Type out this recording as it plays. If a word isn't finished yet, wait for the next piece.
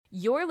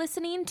You're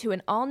listening to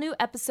an all-new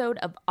episode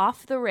of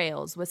Off the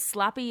Rails with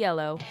Sloppy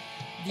Yellow.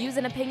 Views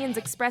and opinions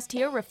expressed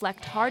here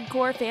reflect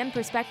hardcore fan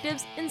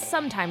perspectives and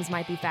sometimes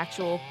might be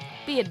factual.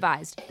 Be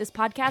advised, this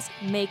podcast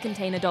may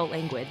contain adult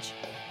language.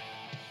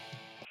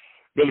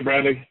 Billy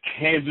Bradley,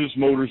 Kansas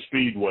Motor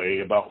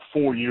Speedway, about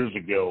 4 years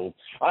ago.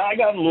 I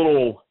got a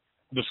little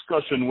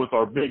discussion with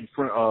our big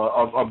friend,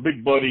 our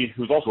big buddy,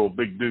 who's also a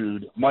big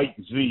dude, Mike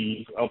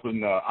Z, up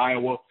in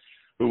Iowa,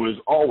 who is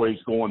always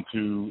going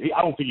to.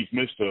 I don't think he's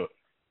missed a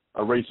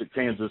race at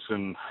Kansas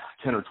in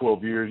 10 or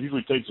 12 years.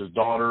 Usually takes his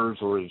daughters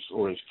or his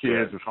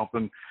kids or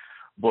something.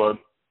 But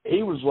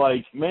he was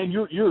like, man,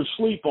 you're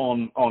asleep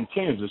on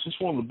Kansas.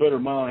 It's one of the better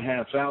mile and a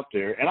halves out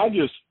there. And I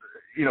just,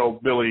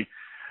 Billy,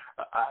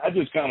 I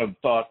just kind of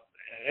thought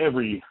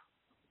every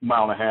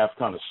mile and a half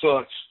kind of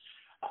sucks.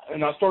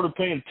 And I started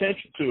paying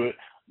attention to it.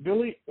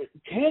 Billy,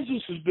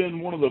 Kansas has been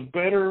one of the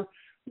better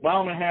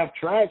mile and a half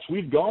tracks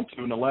we've gone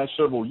to in the last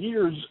several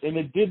years, and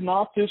it did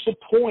not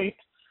disappoint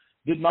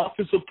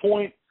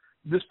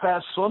this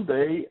past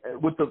Sunday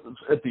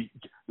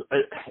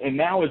and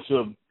now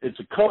it's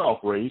a cutoff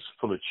race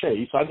for the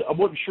chase. I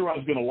wasn't sure I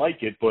was going to like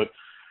it, but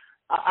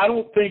I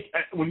don't think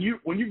when you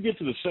get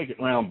to the second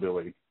round,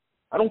 Billy,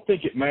 I don't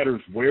think it matters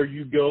where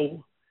you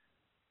go.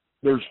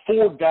 There's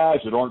four guys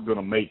that aren't going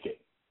to make it,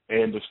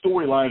 and the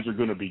storylines are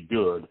going to be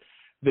good.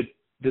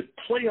 The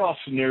playoff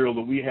scenario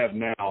that we have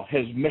now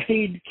has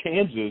made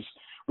Kansas,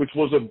 which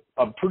was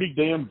a pretty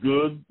damn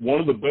good, one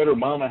of the better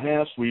mile and a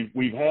halves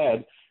we've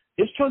had.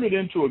 It's turned it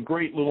into a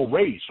great little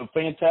race, a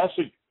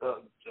fantastic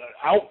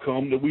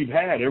outcome that we've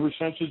had ever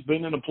since it's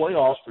been in the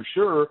playoffs for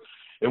sure.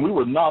 And we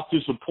were not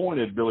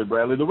disappointed, Billy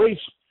Bradley. The race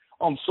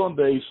on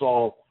Sunday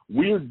saw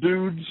weird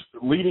dudes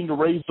leading the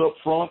race up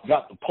front,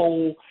 got the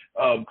pole,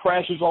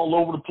 crashes all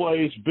over the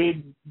place,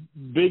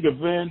 big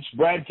events.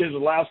 Brad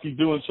Keselowski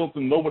doing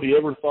something nobody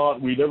ever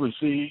thought we'd ever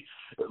see,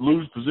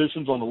 lose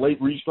positions on the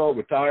late restart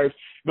with tires.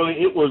 Billy,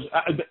 it was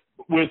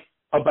with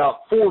about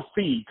 4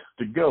 feet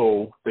to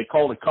go, they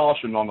called a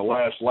caution on the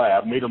last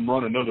lap, made them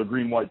run another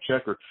green-white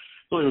checker.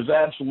 So it was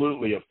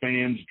absolutely a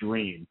fan's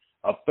dream.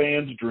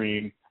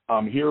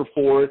 I'm here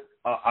for it.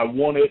 I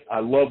want it.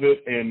 I love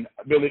it. And,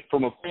 Billy,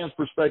 from a fan's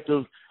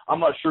perspective, I'm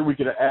not sure we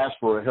could have asked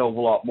for a hell of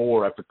a lot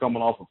more after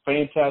coming off a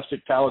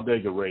fantastic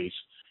Talladega race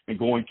and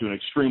going to an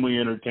extremely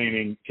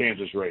entertaining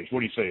Kansas race. What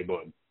do you say,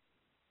 bud?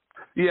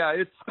 Yeah,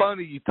 it's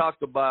funny you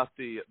talked about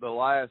the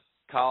last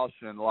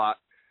caution. Like,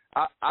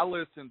 I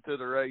listened to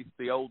the race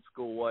the old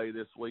school way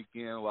this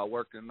weekend while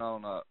working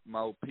on my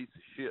old piece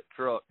of shit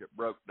truck that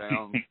broke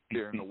down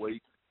during the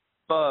week.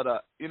 But,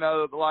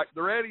 like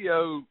the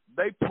radio,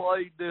 they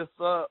played this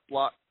up.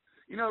 Like,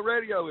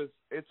 radio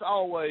it's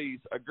always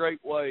a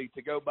great way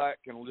to go back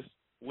and just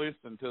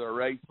listen to the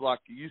race like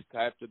you used to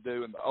have to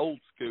do in the old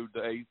school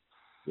days.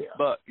 Yeah.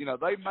 But,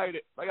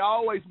 they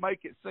always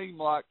make it seem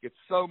like it's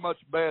so much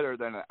better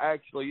than it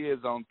actually is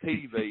on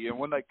TV. And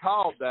when they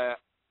called that,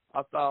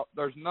 I thought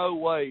there's no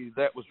way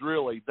that was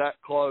really that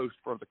close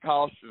for the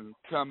caution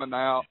coming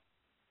out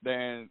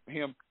than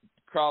him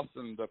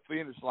crossing the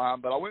finish line.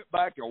 But I went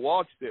back and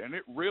watched it, and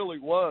it really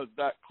was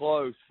that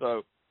close.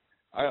 So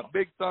I got a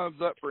big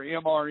thumbs up for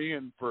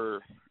MRN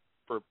for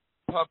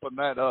pumping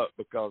that up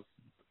because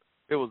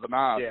it was a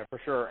nice. Yeah, for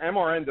sure.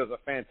 MRN does a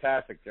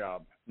fantastic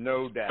job,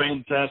 no doubt.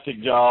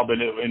 Fantastic job.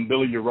 And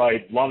Billy, you're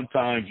right. A lot of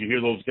times you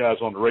hear those guys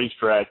on the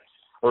racetrack,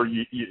 or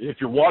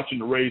if you're watching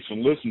the race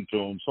and listen to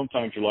them,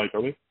 sometimes you're like,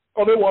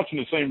 they're watching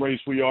the same race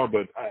we are,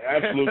 but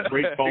absolute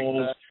great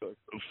calls.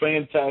 Exactly.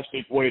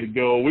 Fantastic way to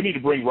go. We need to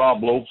bring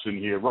Rob Lopes in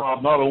here.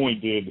 Rob, not only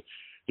did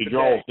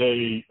y'all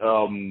day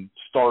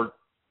start,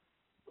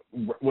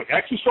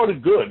 actually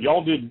started good.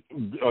 Y'all did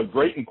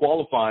great in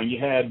qualifying. You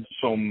had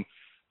some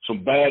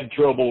bad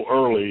trouble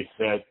early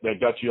that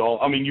got you all.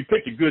 I mean, you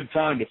picked a good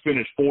time to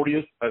finish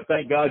 40th.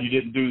 Thank God you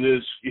didn't do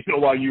this,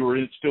 while you were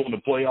still in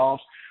the playoffs.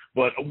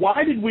 But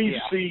why did we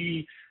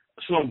see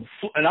some,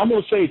 and I'm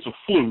going to say it's a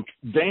fluke,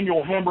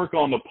 Daniel Hemrick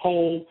on the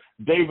pole,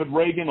 David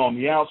Reagan on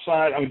the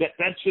outside? I mean,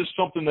 that's just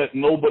something that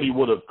nobody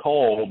would have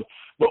called.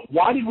 But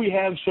why did we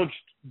have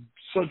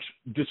such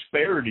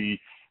disparity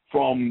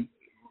from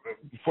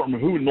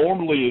who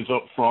normally is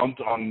up front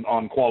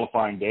on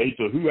qualifying day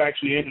to who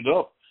actually ended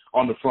up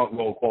on the front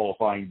row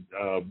qualifying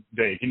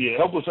day? Can you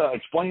help us out,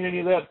 explain any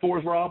of that for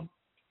us, Rob?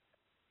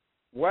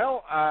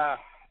 Well,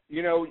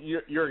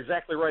 you're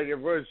exactly right. It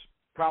was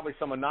probably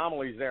some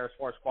anomalies there as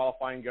far as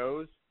qualifying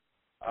goes.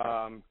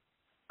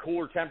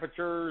 Cooler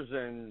temperatures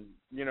and,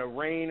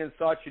 rain and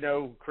such,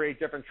 create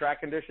different track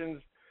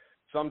conditions.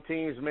 Some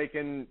teams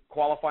making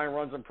qualifying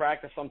runs in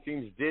practice, some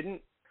teams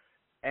didn't.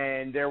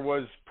 And there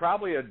was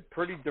probably a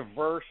pretty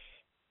diverse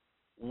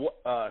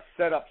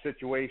setup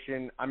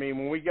situation. I mean,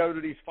 when we go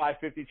to these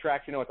 550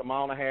 tracks, at the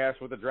mile and a half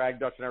with the drag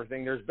ducts and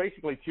everything, there's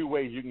basically two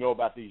ways you can go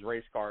about these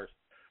race cars.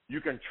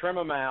 You can trim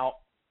them out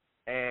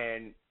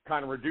and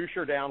kind of reduce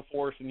your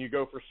downforce and you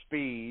go for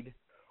speed,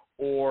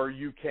 or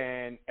you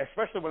can,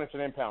 especially when it's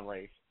an impound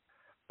race,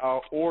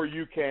 or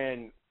you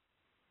can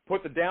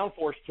put the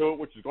downforce to it,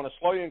 which is going to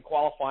slow you in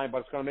qualifying, but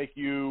it's going to make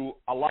you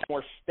a lot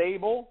more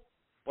stable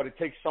but it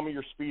takes some of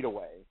your speed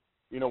away.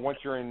 Once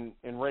you're in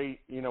race,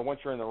 once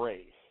you're in the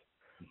race.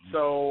 Mm-hmm.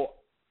 So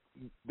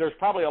there's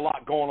probably a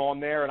lot going on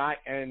there,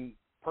 and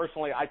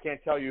personally, I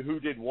can't tell you who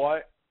did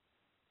what.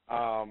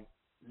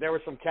 There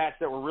were some cats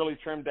that were really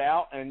trimmed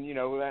out, and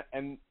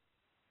and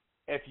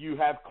if you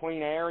have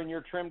clean air and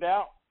you're trimmed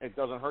out, it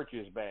doesn't hurt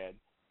you as bad.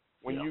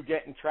 When you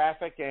get in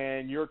traffic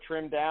and you're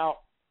trimmed out,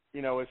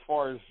 as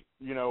far as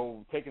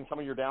taking some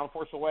of your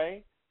downforce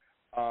away,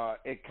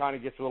 it kind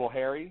of gets a little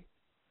hairy.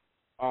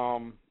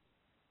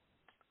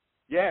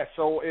 Yeah,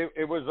 so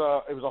it was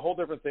a whole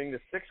different thing. The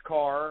 6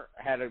 car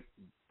had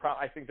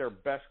I think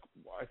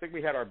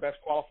we had our best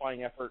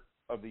qualifying effort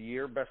of the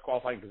year, best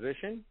qualifying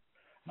position.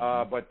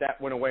 But that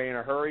went away in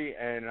a hurry,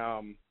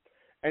 and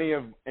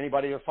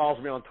anybody who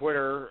follows me on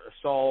Twitter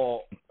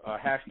saw a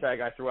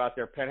hashtag I threw out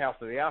there, Penthouse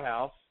to the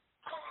Outhouse,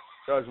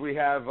 because we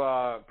have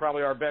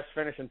probably our best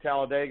finish in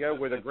Talladega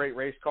with a great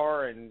race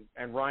car,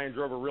 and Ryan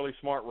drove a really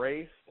smart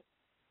race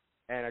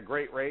and a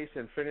great race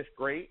and finished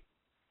great.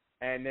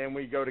 And then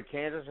we go to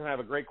Kansas and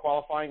have a great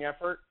qualifying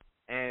effort,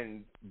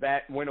 and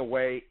that went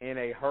away in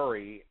a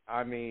hurry.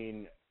 I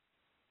mean,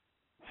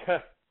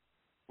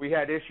 we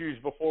had issues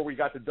before we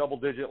got to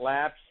double-digit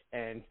laps,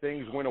 and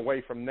things went away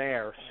from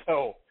there.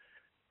 So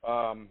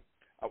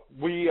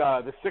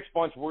the 6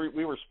 months,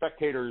 we were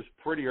spectators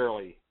pretty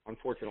early,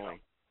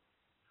 unfortunately.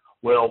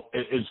 Well,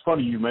 it's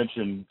funny you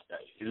mentioned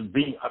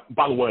being.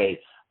 By the way,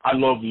 I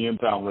love the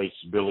impound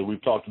races, Billy.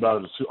 We've talked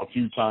about it a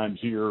few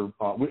times here.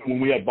 When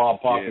we had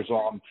Bob Pockers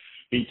on,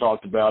 he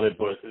talked about it.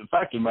 But the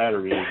fact of the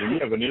matter is, when you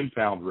have an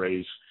impound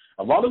race,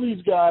 a lot of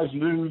these guys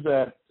knew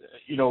that,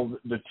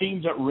 the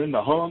teams that were in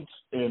the hunt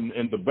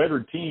and the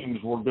better teams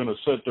were going to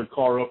set their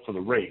car up for the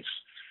race,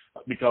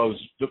 because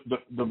the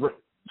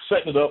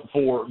setting it up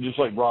for, just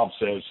like Rob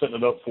says, setting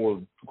it up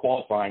for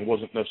qualifying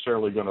wasn't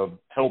necessarily going to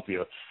help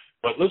you.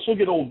 But let's look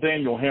at old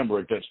Daniel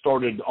Hemrick that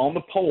started on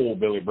the pole,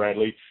 Billy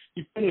Bradley.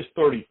 He finished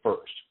 31st.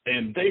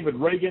 And David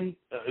Reagan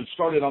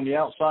started on the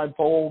outside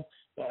pole.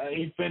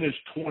 He finished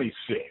 26th.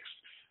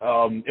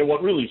 And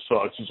what really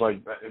sucks is,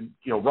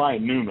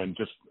 Ryan Newman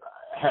just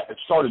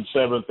started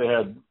 7th. They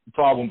had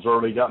problems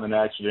early, got in an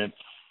accident,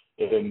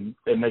 and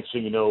next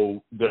thing you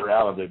know, they're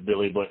out of it,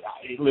 Billy. But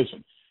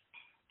listen,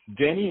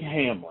 Denny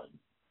Hamlin,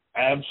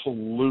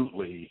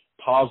 absolutely,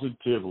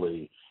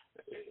 positively,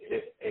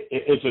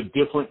 it's a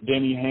different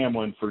Denny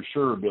Hamlin for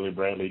sure, Billy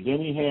Bradley.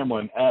 Denny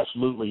Hamlin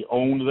absolutely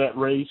owned that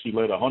race. He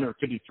led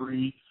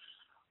 153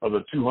 of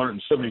the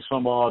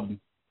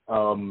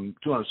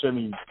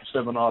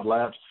 277 odd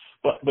laps.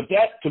 But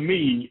that, to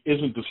me,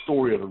 isn't the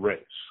story of the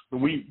race.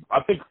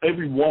 I think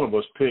every one of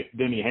us picked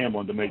Denny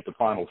Hamlin to make the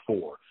Final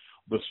Four.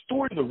 The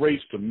story of the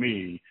race, to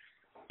me,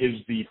 is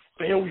the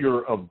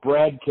failure of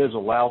Brad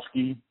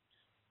Keselowski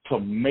to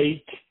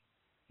make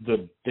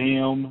the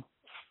damn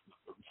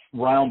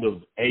round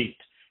of 8.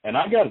 And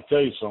I got to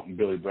tell you something,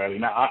 Billy Bradley.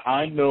 Now,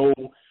 I know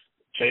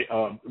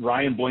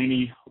Ryan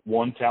Blaney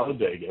won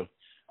Talladega.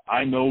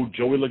 I know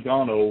Joey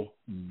Logano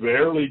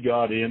barely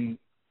got in.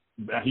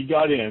 He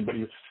got in, but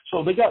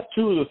so they got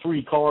 2 of the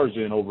 3 cars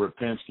in over at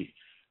Penske.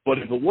 But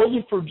if it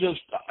wasn't for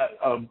just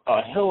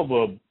a hell of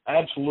a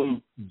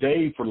absolute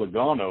day for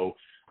Logano,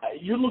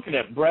 you're looking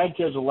at Brad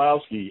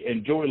Keselowski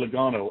and Joey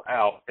Logano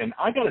out. And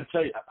I got to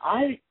tell you,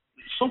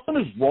 something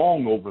is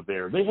wrong over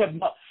there. They have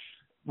not.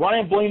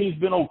 Ryan Blaney's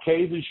been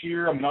okay this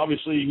year. I mean,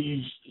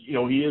 obviously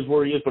he is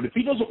where he is. But if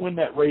he doesn't win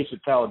that race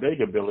at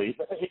Talladega, Billy,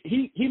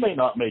 he may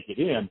not make it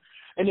in.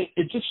 And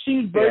it just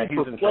seems very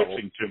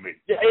perplexing to me.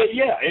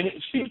 Yeah, and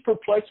it seems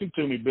perplexing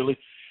to me, Billy.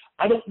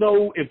 I don't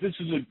know if this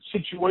is a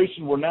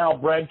situation where now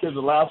Brad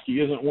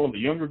Keselowski isn't one of the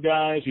younger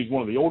guys. He's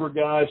one of the older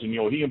guys, and,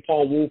 he and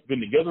Paul Wolfe have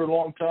been together a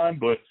long time.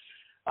 But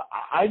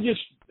it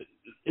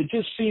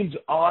just seems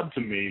odd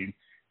to me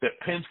that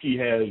Penske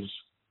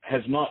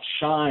has not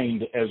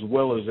shined as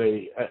well as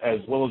they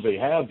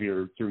have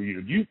here through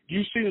you. Do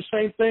you see the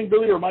same thing,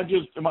 Billy, or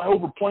am I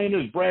overplaying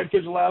it? Is Brad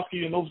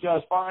Keselowski and those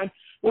guys fine?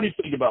 What do you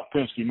think about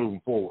Penske moving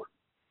forward?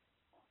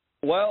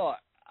 Well,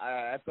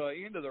 at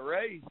the end of the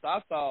race, I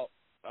thought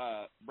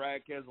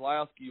Brad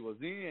Keselowski was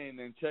in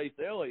and Chase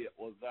Elliott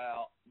was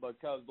out,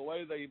 because the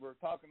way they were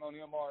talking on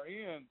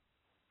MRN,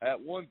 at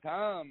one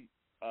time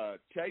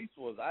Chase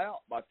was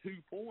out by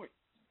 2 points,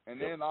 and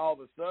then all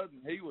of a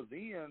sudden he was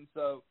in.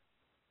 So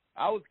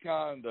I was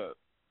kind of,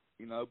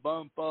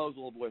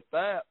 bumfuzzled with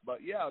that.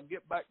 But, yeah, I'll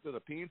get back to the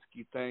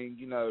Penske thing.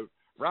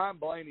 Ryan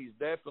Blaney's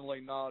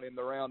definitely not in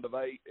the round of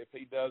 8 if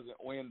he doesn't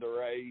win the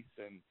race.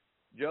 And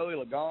Joey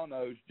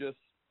Logano's just,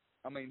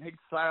 he's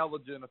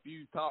salvaging a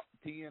few top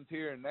 10s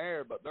here and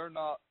there, but they're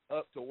not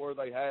up to where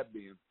they have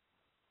been.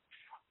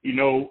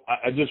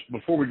 I just,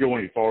 before we go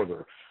any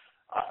farther,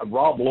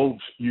 Rob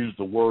Lopes used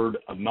the word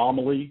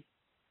anomaly,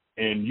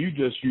 and you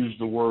just used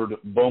the word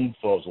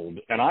bumfuzzled.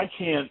 And I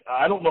can't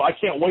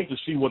wait to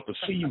see what the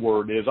C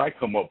word is I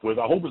come up with.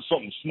 I hope it's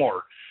something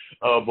smart.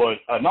 But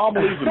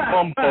anomalies and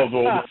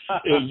bumfuzzled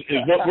is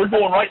what we're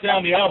going right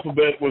down the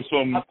alphabet with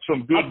some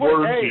good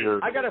words here.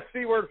 I got a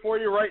C word for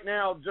you right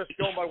now, just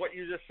going by what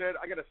you just said.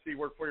 I got a C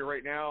word for you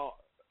right now.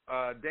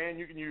 Dan,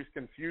 you can use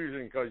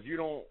confusion because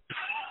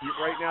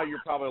right now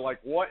you're probably like,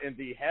 what in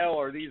the hell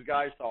are these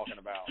guys talking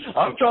about?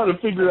 I'm trying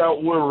to figure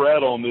out where we're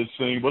at on this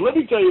thing, but let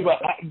me tell you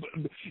about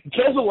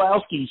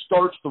Keselowski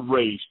starts the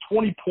race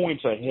 20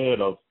 points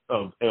ahead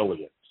of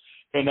Elliott.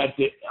 And at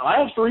the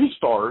last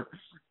restart,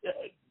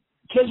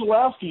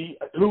 Keselowski,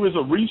 who is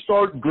a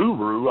restart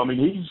guru, I mean,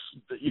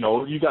 he's,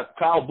 you got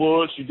Kyle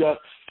Busch, you got,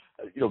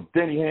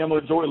 Denny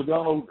Hamlin, Joey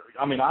Logano.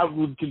 I mean, I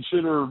would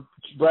consider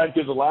Brad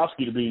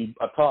Keselowski to be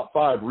a top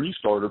 5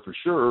 restarter for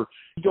sure.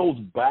 He goes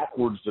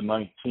backwards to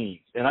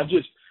 19th. And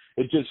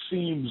it just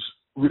seems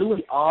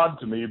really odd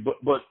to me,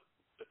 but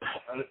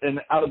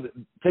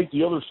take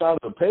the other side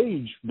of the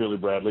page, Billy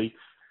Bradley,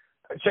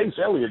 Chase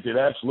Elliott did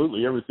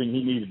absolutely everything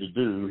he needed to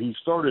do. He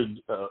started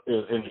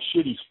in a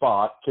shitty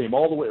spot,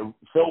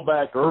 fell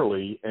back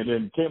early, and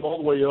then came all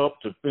the way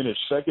up to finish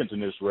second in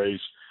this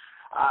race.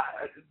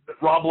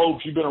 Rob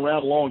Lopes, you've been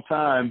around a long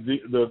time.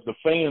 The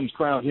fans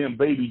crowned him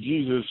baby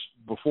Jesus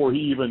before he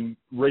even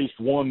raced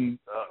one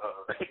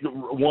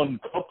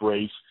cup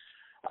race.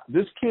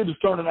 This kid is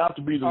turning out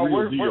to be the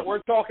real deal. We're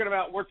talking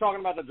about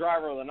the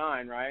driver of the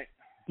 9, right?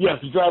 Yes,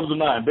 the driver of the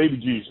 9, baby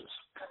Jesus.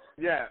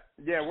 Yeah,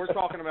 we're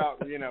talking about,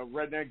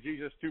 Redneck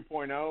Jesus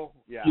 2.0.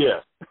 Yeah.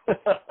 Yes.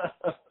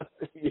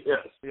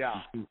 Yes.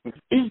 Yeah.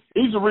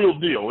 He's a real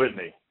deal, isn't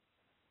he?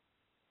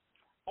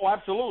 Oh,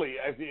 absolutely.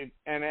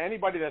 And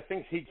anybody that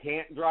thinks he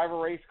can't drive a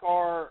race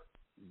car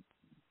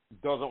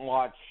doesn't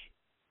watch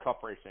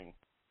cup racing.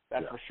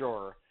 That's for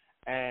sure.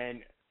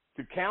 And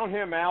to count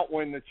him out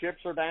when the chips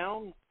are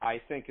down, I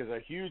think is a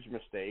huge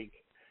mistake.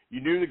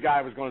 You knew the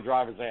guy was going to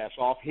drive his ass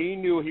off. He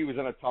knew he was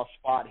in a tough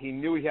spot. He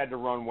knew he had to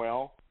run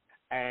well.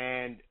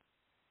 And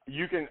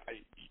you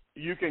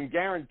can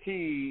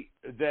guarantee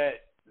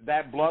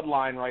that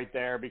bloodline right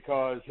there,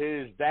 because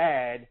his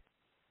dad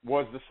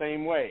was the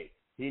same way.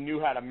 He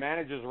knew how to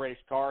manage his race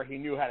car. He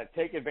knew how to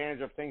take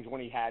advantage of things when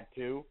he had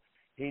to.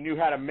 He knew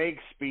how to make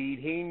speed.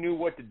 He knew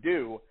what to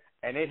do,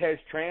 and it has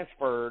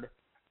transferred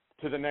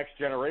to the next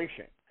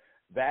generation.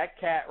 That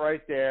cat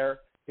right there,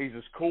 he's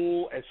as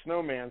cool as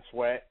Snowman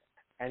Sweat,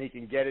 and he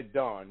can get it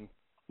done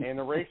in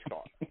the race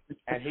car.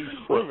 And he's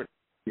proven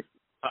it.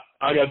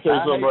 I got to tell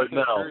you something right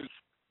now.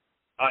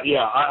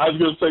 I was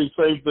going to say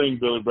the same thing,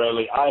 Billy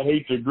Bradley. I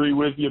hate to agree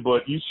with you,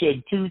 but you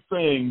said 2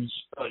 things.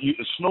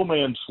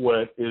 Snowman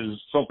Sweat is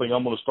something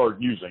I'm going to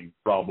start using,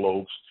 Rob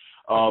Lopes.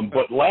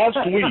 But last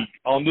week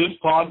on this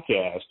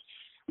podcast,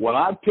 when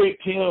I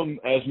picked him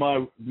as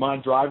my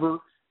driver,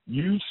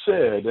 you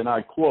said, and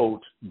I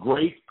quote,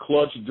 "Great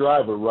clutch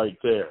driver right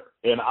there."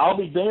 And I'll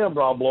be damned,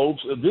 Rob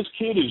Lopes, this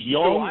kid is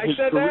young. So I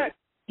said that?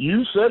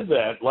 You said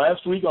that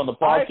last week on the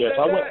podcast.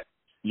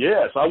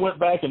 I went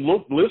back and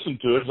listened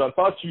to it, because I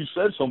thought you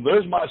said something.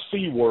 There's my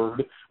C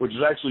word, which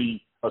is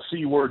actually a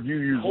C word you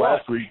used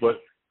last week, but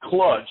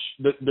clutch.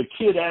 The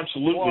kid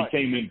absolutely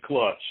came in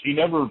clutch. He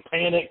never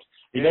panicked.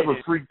 He never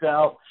freaked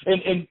out.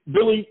 And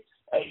Billy,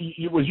 as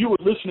you were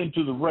listening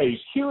to the race,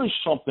 here is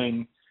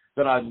something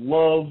that I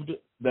loved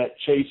that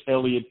Chase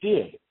Elliott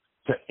did.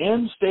 To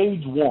end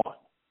stage 1,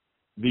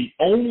 the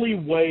only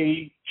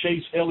way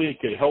Chase Elliott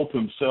could help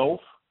himself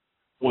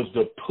was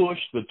to push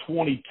the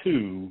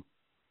 22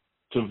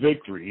 to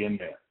victory in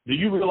there. Do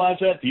you realize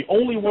that? The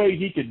only way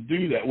he could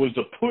do that was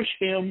to push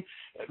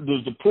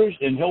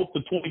and help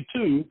the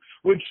 22,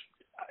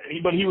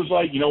 but he was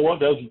like, you know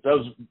what,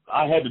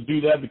 I had to do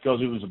that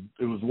because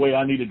it was the way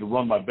I needed to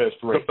run my best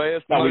race. The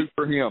best move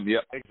for him,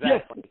 yep.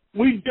 Exactly.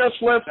 Yeah, we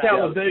just left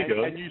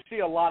Talladega. And you see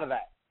a lot of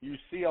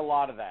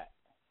that.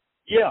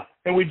 Yeah,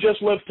 and we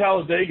just left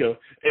Talladega,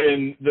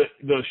 and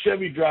the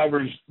Chevy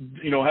drivers,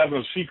 having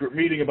a secret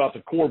meeting about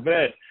the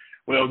Corvette.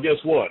 Well, guess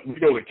what? We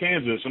go to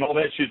Kansas, and all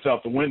that shit's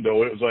out the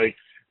window. It was like,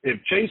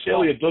 if Chase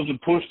Elliott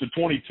doesn't push the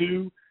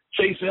 22,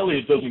 Chase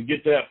Elliott doesn't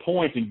get that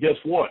point, and guess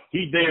what?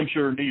 He damn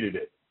sure needed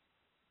it.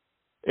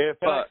 If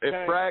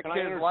Brad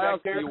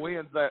Keselowski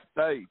wins that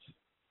stage,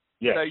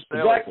 yes, Chase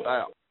Elliott's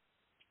out.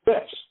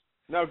 Yes.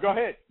 No, go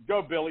ahead.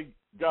 Go, Billy.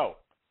 Go.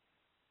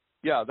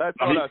 Yeah, that's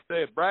what I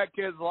said. Brad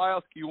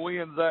Keselowski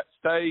wins that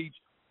stage,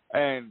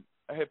 and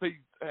if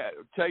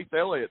Chase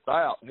Elliott's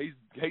out,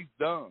 he's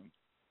done.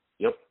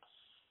 Yep.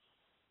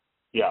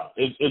 Yeah,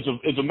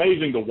 it's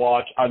amazing to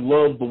watch. I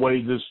love the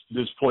way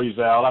this plays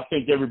out. I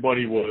think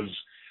everybody was.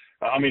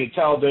 I mean, at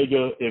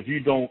Talladega, if you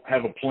don't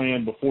have a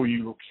plan before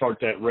you start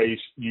that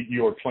race,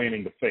 you are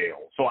planning to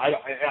fail. So I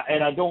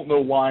don't know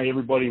why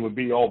everybody would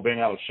be all bent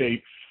out of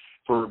shape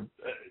for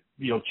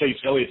Chase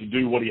Elliott to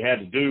do what he had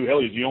to do. Hell,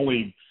 he's the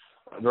only.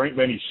 There ain't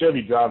many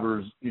Chevy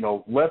drivers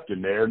left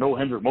in there. No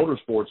Hendrick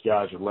Motorsports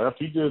guys are left.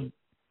 He did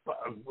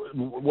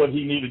what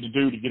he needed to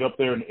do to get up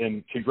there,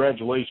 and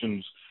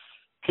congratulations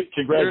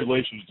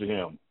to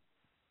him.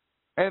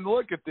 And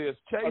look at this,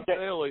 Chase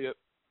Elliott.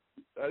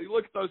 You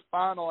look at those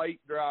final 8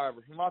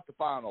 drivers. Not the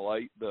final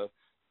 8, the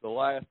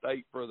last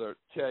 8 for the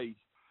Chase.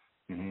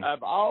 Mm-hmm.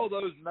 Of all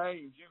those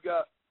names, you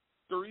got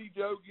 3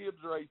 Joe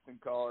Gibbs racing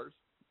cars: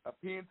 a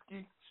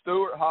Penske,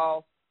 Stewart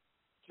Haas,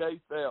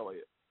 Chase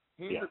Elliott.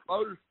 Hendrick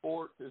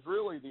Motorsports is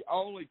really the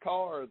only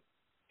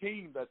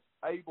team that's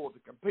able to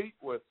compete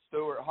with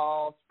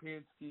Stewart-Haas,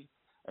 Penske,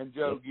 and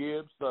Joe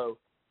Gibbs. So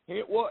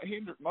what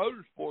Hendrick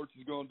Motorsports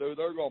is going to do,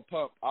 they're going to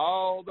pump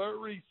all their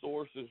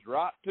resources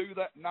right to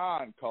that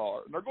 9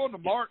 car. And they're going to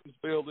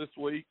Martinsville this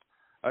week,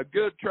 a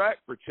good track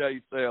for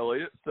Chase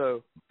Elliott.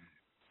 So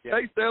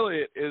Chase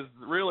Elliott is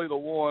really the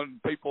one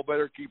people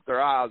better keep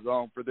their eyes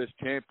on for this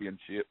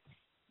championship.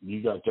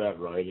 You got that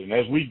right. And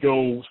as we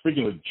go,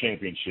 speaking of the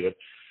championship,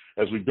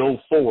 as we go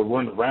forward,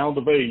 we're in the round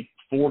of 8.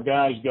 4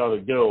 guys got to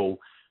go.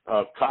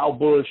 Kyle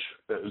Busch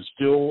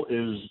still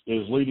is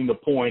leading the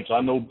points.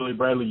 I know, Billy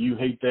Bradley, you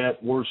hate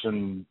that worse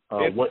than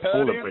what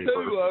toilet paper. It's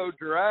cut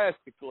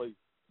drastically.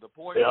 The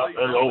point lead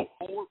is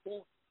 4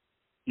 points.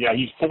 Yeah,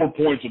 he's 4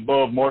 points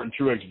above Martin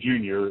Truex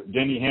Jr.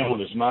 Denny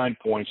Hamlin is 9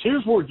 points.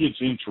 Here's where it gets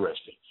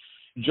interesting.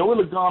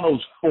 Joey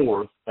Logano's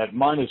 4th at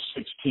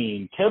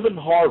 -16. Kevin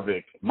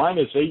Harvick,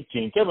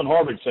 -18. Kevin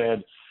Harvick's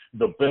had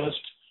the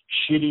best,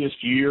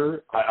 shittiest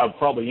year of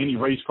probably any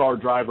race car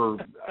driver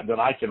that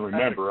I can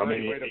remember. That's a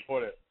great way to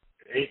put it.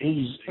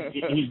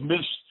 He's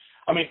missed.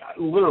 I mean,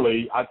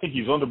 literally, I think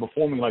he's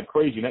underperforming like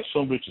crazy, and that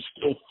son of a bitch is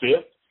still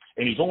fit,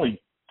 and he's only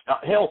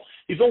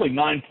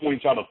 9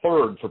 points out of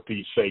 3rd, for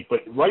Pete's sake.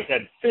 But right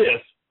at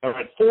 5th, or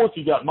at 4th,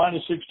 you got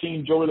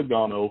 -16 Joey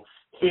Logano,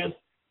 5th,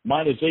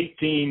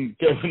 -18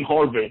 Kevin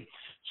Harvick,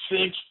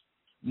 6th,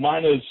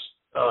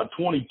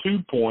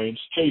 -22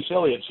 points Chase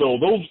Elliott. So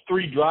those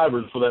 3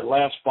 drivers for that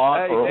last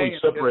spot are only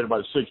separated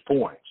by 6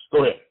 points.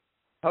 Go ahead.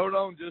 Hold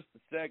on just a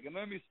second.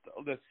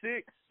 The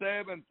 6th,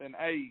 7th, and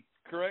 8th,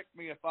 correct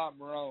me if I'm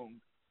wrong,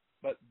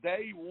 but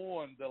they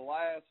won the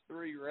last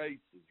 3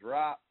 races,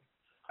 right?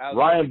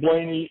 Ryan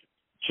Blaney,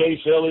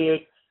 Chase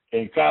Elliott,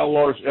 and Kyle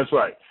Larson. That's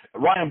right.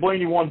 Ryan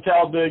Blaney won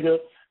Talladega,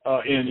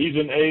 and he's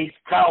in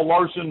 8th. Kyle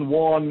Larson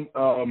won,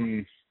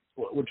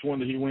 which one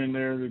did he win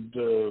there?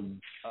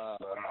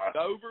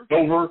 Dover.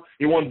 Dover.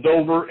 He won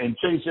Dover, and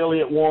Chase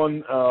Elliott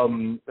won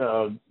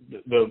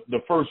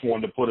the first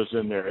one to put us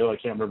in there. I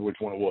can't remember which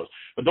one it was.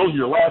 But those are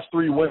your last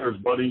 3 winners,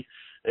 buddy,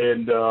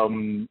 and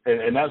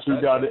that's who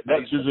got it.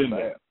 That's who's in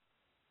there.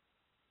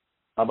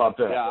 How about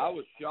that? Yeah, I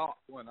was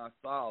shocked when I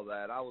saw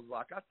that. I was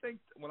like, I think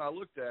when I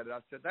looked at it,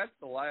 I said, that's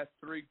the last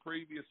 3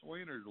 previous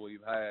winners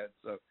we've had.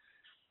 So,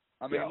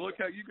 I mean, look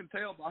how you can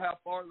tell by how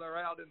far they're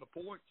out in the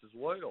points as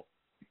well.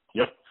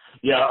 Yep.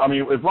 Yeah, I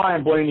mean, if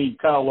Ryan Blaney,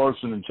 Kyle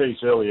Larson, and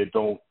Chase Elliott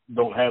don't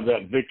have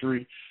that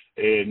victory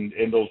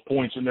and those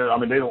points in there, I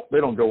mean, they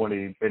don't go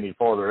any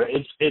farther.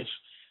 It's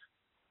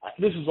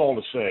this is all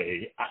to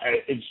say,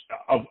 it's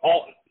of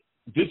all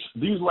these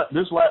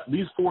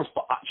 4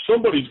 spots,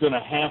 somebody's going to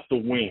have to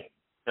win.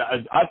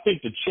 I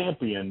think the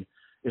champion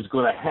is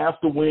going to have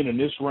to win in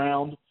this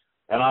round,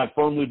 and I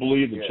firmly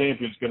believe the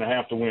champion's going to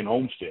have to win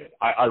Homestead.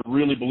 I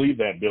really believe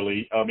that,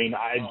 Billy. I mean,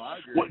 I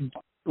agree.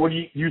 What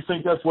do you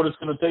think that's what it's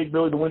going to take,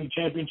 Billy, to win the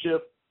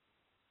championship?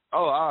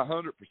 Oh, I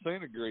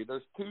 100% agree.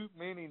 There's too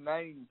many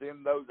names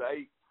in those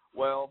 8.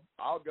 Well,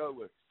 I'll go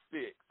with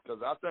 6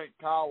 because I think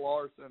Kyle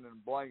Larson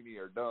and Blaney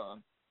are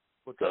done.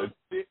 With those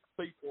 6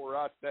 people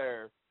right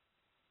there,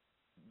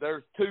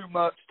 there's too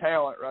much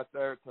talent right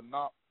there to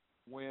not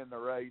win the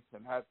race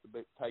and have to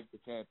take the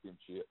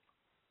championship.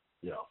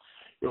 Yeah.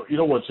 You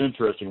know what's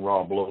interesting,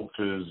 Rob Bloke,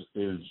 is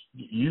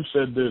you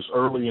said this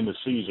early in the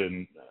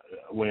season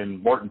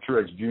when Martin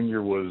Truex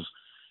Jr. was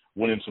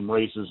winning some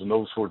races and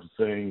those sorts of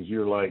things.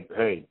 You're like,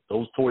 hey,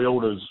 those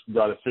Toyotas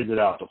got it figured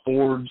out. The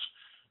Fords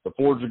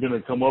are going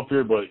to come up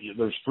here, but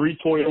there's 3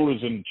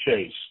 Toyotas in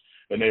Chase,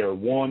 and they are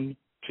 1,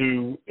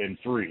 2, and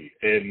 3.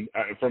 And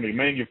from a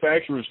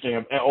manufacturer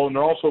standpoint, and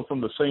they're also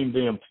from the same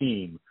damn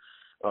team.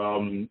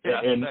 And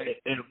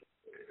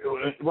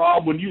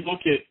Rob, when you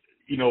look at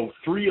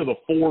 3 of the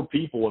 4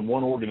 people in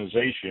one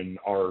organization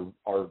are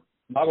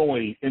not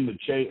only in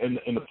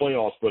the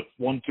playoffs, but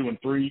 1, 2, and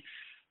 3.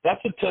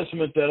 That's a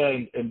testament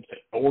to an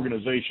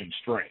organization's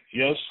strength.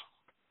 Yes.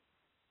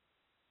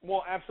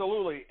 Well,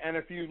 absolutely. And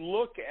if you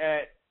look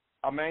at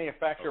a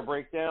manufacturer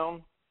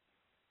breakdown,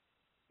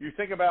 you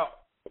think about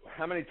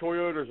how many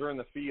Toyotas are in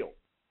the field.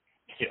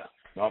 Yeah,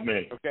 not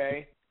many.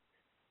 Okay.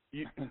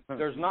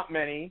 There's not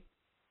many,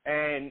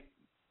 and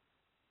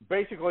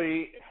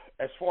basically,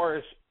 as far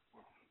as,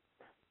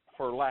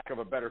 for lack of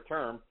a better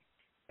term,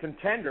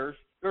 contenders,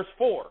 there's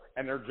 4,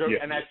 and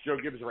and that's Joe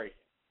Gibbs Racing.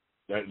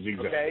 That's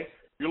exactly. Okay,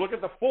 you look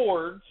at the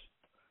Fords.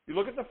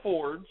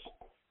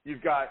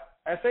 You've got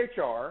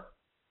SHR.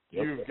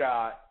 Yep. You've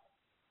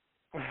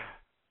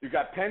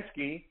got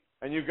Penske,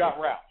 and you've got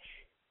Roush.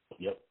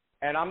 Yep.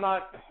 And I'm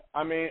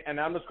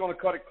just going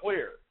to cut it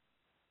clear.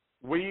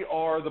 We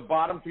are the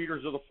bottom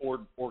feeders of the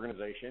Ford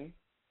organization.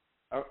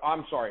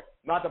 I'm sorry,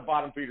 not the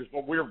bottom feeders,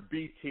 but we're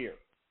B tier.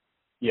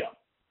 Yeah.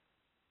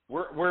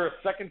 We're a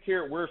second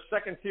tier. We're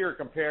second tier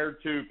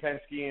compared to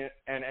Penske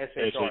and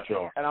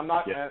SHR. And I'm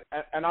not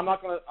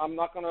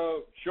gonna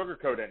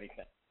sugarcoat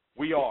anything.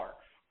 We are.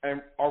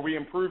 And are we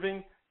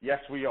improving? Yes,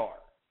 we are.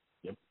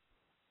 Yep.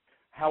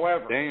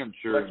 However, damn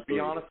sure. Let's be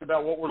honest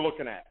about what we're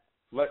looking at.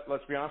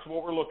 Let's be honest with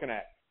what we're looking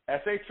at.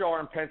 SHR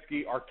and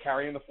Penske are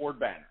carrying the Ford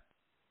banner.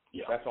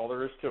 Yeah. That's all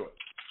there is to it.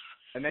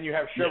 And then you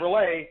have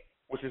Chevrolet,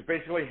 which is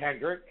basically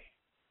Hendrick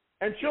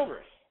and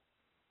Childress.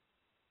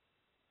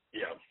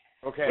 Yeah.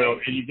 Okay. Well,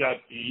 and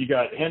you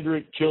got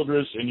Hendrick,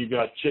 Childress, and you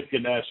got Chip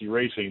Ganassi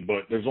Racing,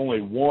 but there's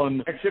only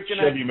one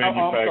Chevy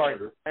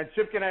manufacturer. And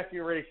Chip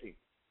Ganassi Racing.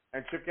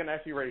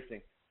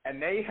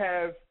 And they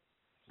have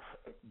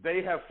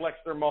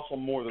flexed their muscle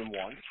more than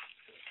once.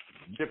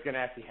 Chip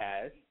Ganassi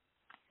has.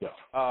 Yeah.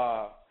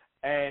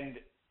 And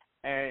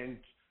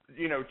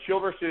you know,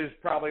 Childress is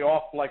probably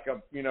off like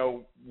a, you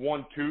know,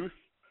 one tooth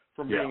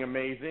from being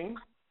amazing.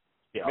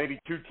 Yeah. Maybe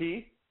two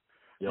teeth.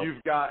 Yep.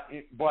 You've got,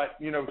 but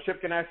you know,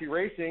 Chip Ganassi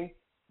Racing,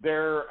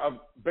 they're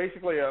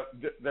basically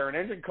they're an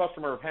engine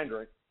customer of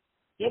Hendrick.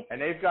 Yep.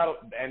 And they've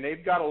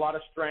got a lot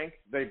of strength.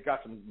 They've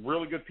got some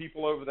really good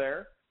people over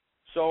there.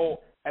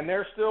 So, and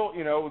they're still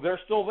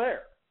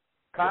there.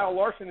 Kyle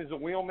Larson is a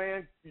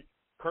wheelman.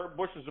 Kurt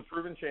Busch is a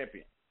proven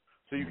champion.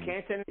 So you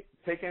can't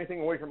take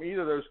anything away from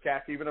either of those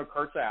cats, even though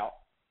Kurt's out.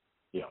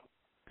 Yeah.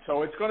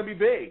 So it's going to be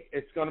big.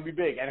 And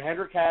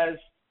Hendrick has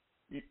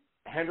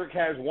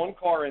one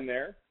car in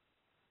there.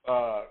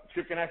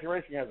 Chip Ganassi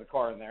Racing has a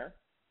car in there.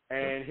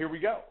 And here we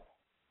go.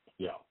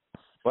 Yeah.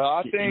 Well,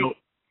 I think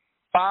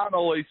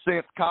finally,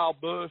 since Kyle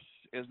Busch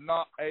is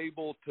not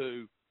able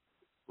to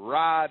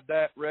ride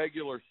that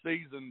regular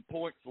season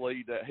points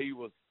lead that he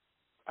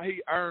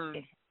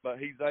earned, but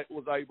he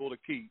was able to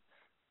keep.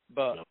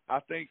 But I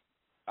think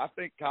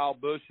Kyle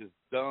Busch is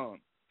done.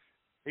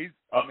 He's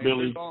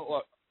Billy.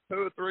 On 2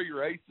 or 3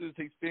 races.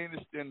 He's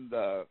finished in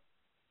the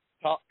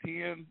top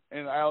 10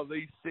 in out of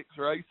these 6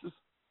 races.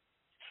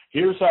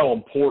 Here's how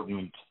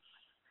important.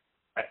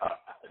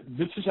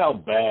 This is how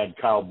bad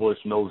Kyle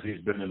Busch knows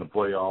he's been in the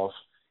playoffs.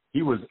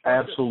 He was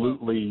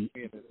absolutely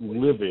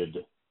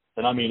livid,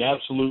 and I mean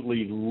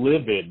absolutely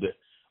livid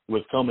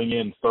with coming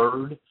in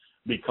third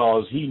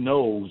because he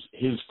knows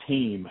his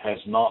team has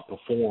not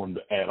performed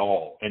at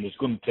all, and it's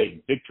going to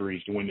take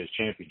victories to win this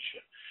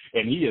championship.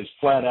 And he is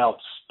flat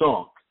out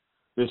stunk.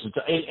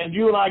 And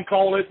you and I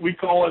we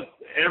call it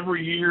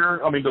every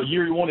year. I mean, the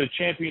year he won his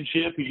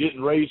championship, he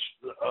didn't race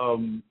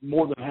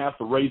more than half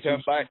the races.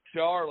 Come back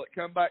Charlotte,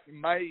 come back in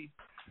May.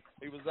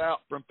 He was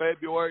out from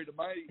February to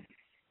May.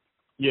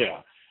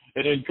 Yeah.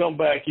 And then come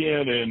back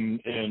in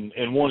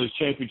and won his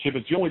championship.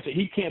 It's the only thing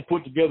he can't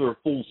put together a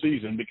full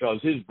season because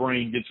his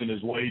brain gets in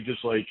his way,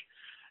 just like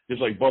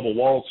Bubba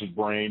Wallace's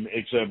brain.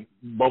 Except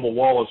Bubba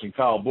Wallace and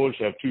Kyle Busch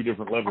have 2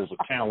 different levels of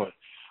talent.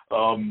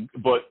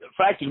 But the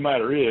fact of the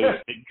matter is,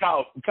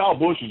 Kyle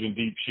Busch is in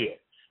deep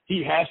shit.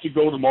 He has to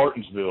go to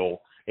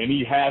Martinsville, and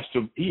he has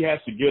to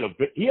get a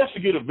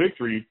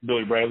victory,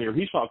 Billy Bradley, or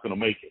he's not going to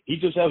make it. He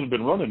just hasn't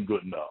been running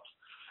good enough.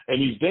 And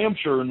he's damn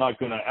sure not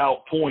going to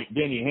outpoint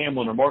Denny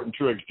Hamlin or Martin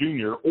Truex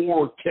Jr.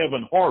 or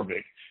Kevin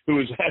Harvick, who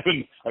is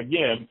having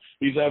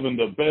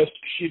the best,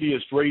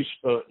 shittiest race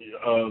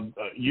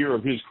year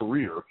of his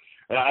career.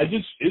 And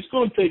it's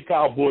going to take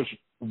Kyle Busch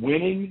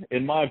winning,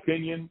 in my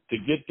opinion, to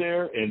get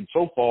there. And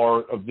so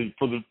far, to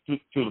the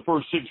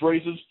first 6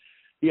 races,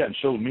 he hasn't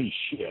showed me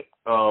shit.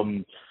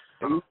 He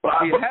has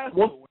to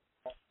win.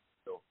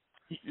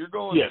 You're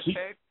going to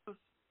Texas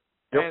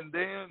and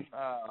then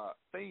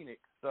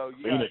Phoenix. So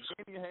you got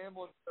Denny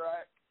Hamlin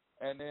track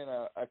and then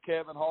a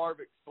Kevin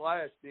Harvick /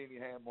 Denny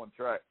Hamlin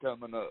track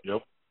coming up.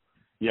 Yep.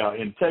 Yeah,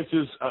 in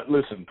Texas,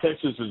 listen,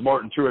 Texas is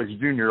Martin Truex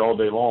Jr. all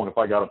day long if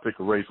I got to pick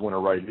a race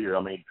winner right here.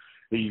 I mean,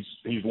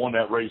 he's won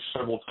that race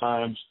several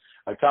times.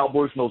 Kyle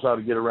Busch knows how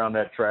to get around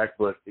that track,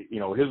 but, you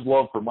know, his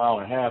love for mile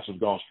and a half has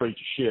gone straight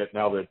to shit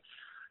now that,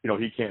 you know,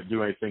 he can't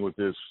do anything with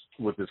this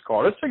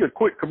car. Let's take a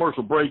quick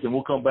commercial break, and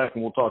we'll come back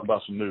and we'll talk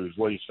about some news.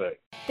 What do you say?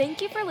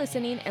 Thank you for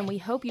listening, and we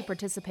hope you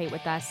participate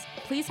with us.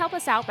 Please help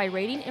us out by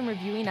rating and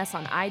reviewing us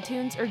on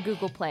iTunes or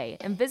Google Play,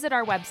 and visit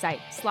our website,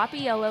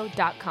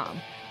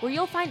 sloppyyellow.com, where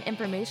you'll find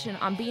information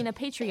on being a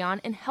Patreon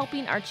and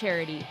helping our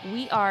charity,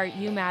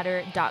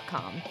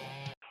 weareyoumatter.com.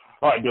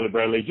 All right, Billy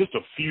Bradley, just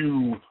a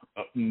few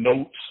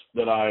notes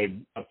that I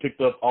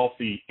picked up off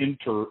the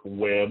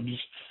interwebs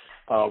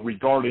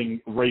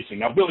regarding racing.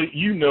 Now, Billy,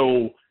 you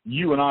know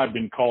you and I have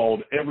been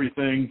called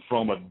everything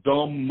from a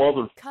dumb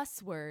mother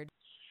cuss word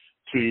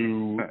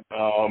to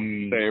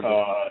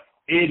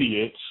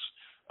idiots.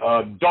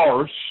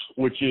 Darce,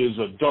 which is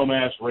a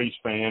dumbass race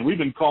fan. We've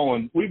been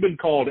called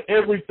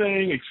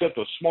everything except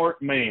a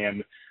smart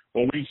man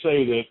when we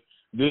say that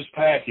this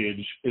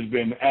package has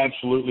been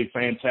absolutely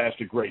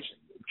fantastic racing.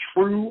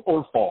 True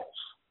or false?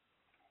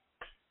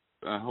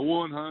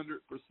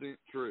 100%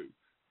 true.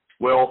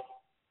 Well,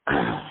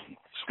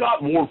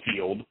 Scott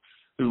Warfield,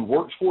 who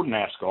works for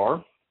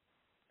NASCAR,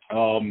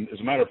 as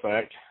a matter of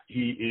fact,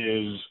 he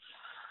is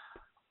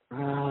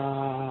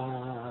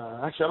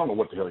actually, I don't know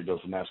what the hell he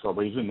does for NASCAR,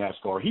 but he's in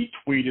NASCAR. He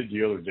tweeted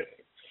the other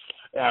day,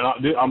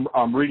 and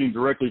I'm reading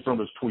directly from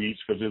his tweets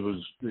because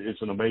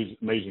it's an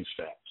amazing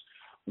stats.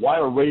 Why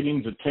are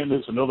ratings,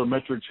 attendance, and other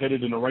metrics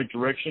headed in the right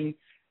direction?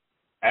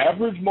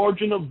 Average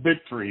margin of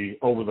victory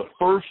over the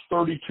first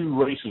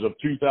 32 races of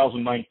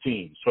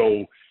 2019.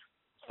 So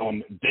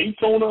from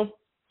Daytona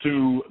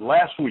to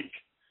last week,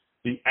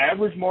 the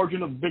average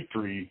margin of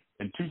victory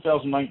in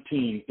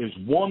 2019 is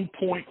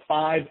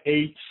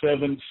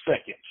 1.587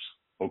 seconds,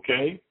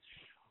 okay?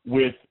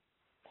 With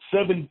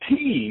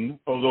 17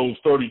 of those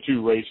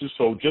 32 races,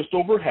 so just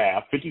over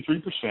half,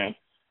 53%,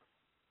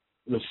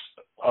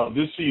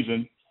 this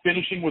season,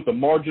 finishing with a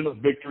margin of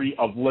victory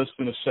of less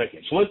than a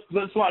second. So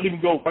let's not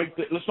even go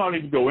let's not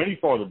even go any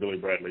farther, Billy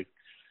Bradley.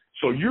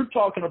 So you're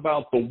talking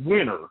about the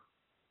winner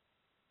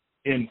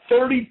in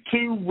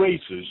 32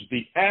 races.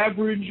 The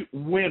average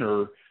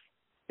winner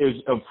is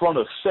in front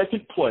of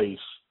second place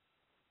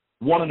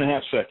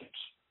 1.5 seconds.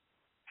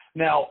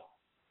 Now,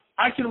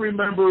 I can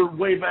remember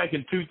way back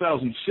in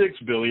 2006,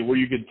 Billy, where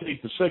you could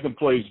take the second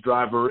place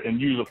driver and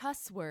use a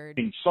cuss word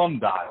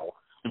sundial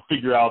to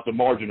figure out the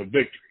margin of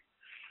victory.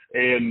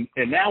 And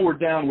now we're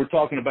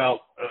talking about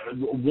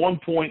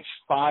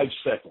 1.5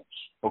 seconds,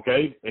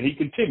 okay? And he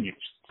continues.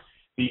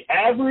 The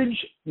average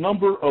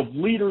number of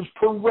leaders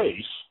per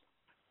race,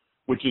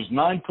 which is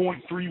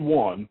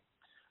 9.31,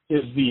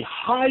 is the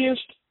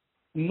highest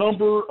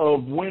number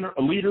of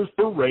leaders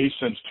per race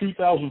since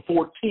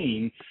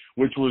 2014,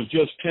 which was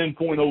just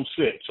 10.06.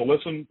 So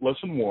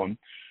lesson one.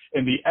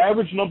 And the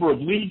average number of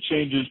lead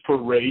changes per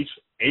race,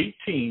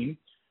 18,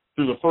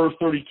 through the first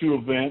 32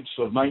 events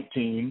of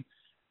 19,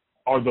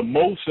 are the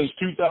most since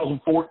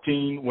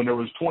 2014 when there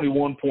was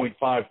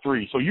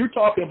 21.53. So you're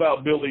talking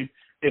about, Billy,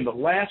 in the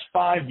last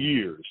 5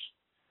 years,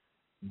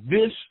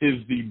 this is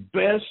the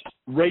best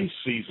race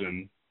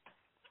season.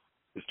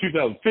 It's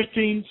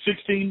 2015,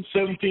 16,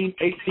 17,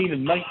 18,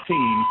 and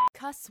 19.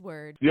 Cuss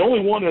word. The only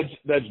one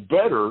that's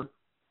better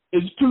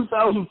is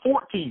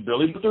 2014,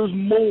 Billy, but there's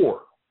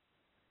more.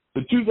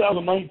 The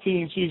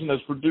 2019 season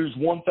has produced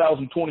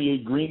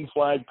 1,028 green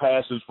flag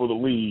passes for the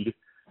lead.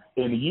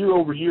 In a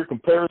year-over-year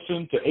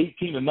comparison to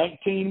 18 and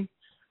 19,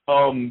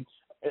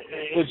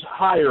 it's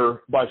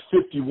higher by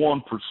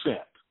 51%.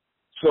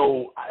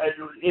 So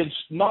it's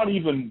not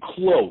even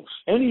close.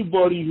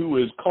 Anybody who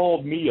has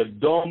called me a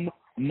dumb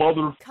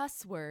mother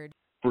cuss word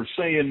for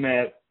saying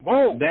that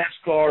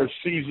NASCAR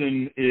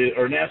season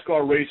or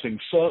NASCAR racing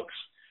sucks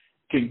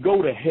can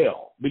go to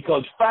hell,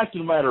 because fact of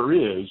the matter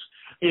is,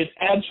 it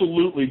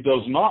absolutely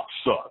does not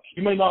suck.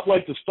 You may not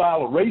like the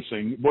style of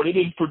racing, but it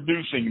is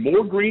producing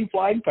more green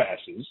flag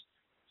passes.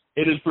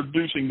 It is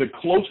producing the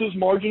closest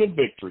margin of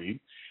victory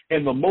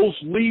and the most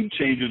lead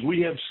changes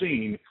we have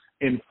seen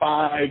in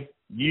 5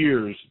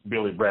 years,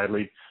 Billy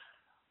Bradley.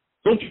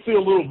 Don't you feel a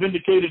little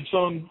vindicated,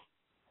 son?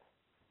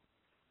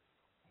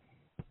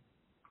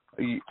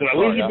 Did I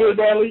lose you, Billy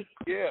Bradley?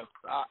 Yes,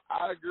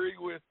 I agree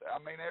with,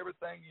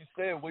 everything you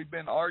said. We've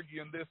been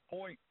arguing this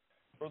point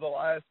for the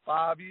last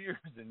 5 years,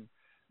 and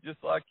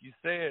just like you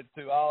said,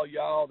 to all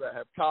y'all that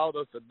have called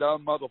us a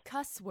dumb mother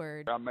cuss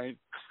word,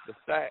 the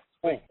stats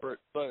speak for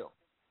itself.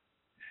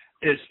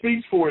 It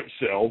speaks for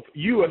itself.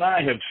 You and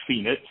I have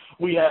seen it.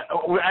 We've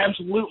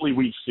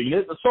seen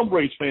it. Some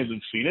race fans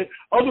have seen it.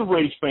 Other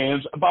race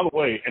fans, by the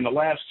way, in the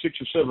last 6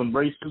 or 7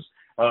 races,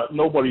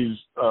 nobody's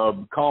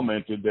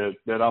commented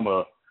that I'm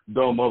a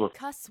dumb mother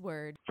cuss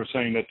word for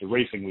saying that the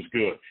racing was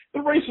good.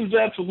 The racing's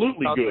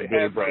absolutely good,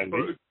 Billy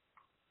Bradley.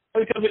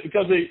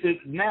 Because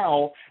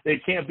now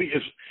it can't be,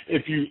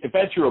 if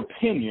that's your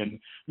opinion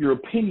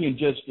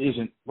just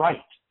isn't right.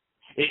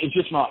 It's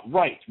just not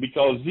right,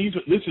 because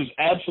this is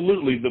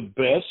absolutely the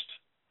best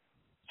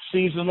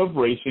season of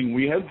racing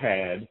we have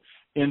had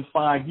in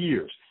 5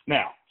 years.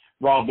 Now,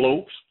 Rob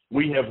Lopes,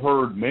 we have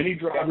heard many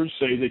drivers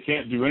say they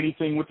can't do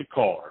anything with the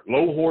car.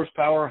 Low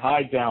horsepower,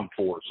 high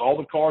downforce. All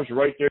the cars are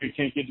right there. You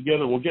can't get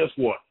together. Well, guess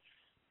what?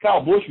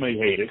 Kyle Busch may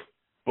hate it,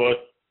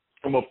 but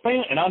from a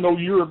fan, and I know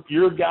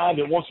you're a guy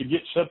that wants to get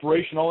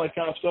separation, all that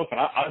kind of stuff, and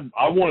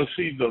I want to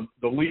see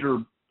the leader.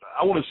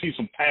 I want to see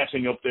some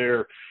passing up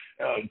there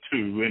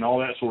too, and all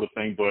that sort of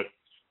thing. But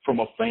from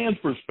a fan's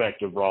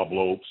perspective, Rob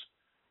Lopes,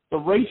 the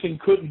racing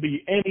couldn't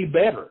be any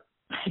better.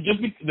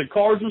 Just the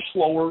cars are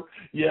slower,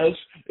 yes.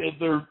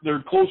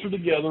 They're closer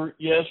together,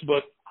 yes.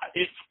 But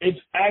it's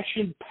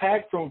action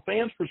packed from a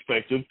fan's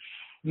perspective.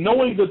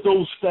 Knowing that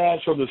those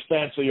stats are the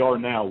stats they are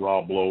now,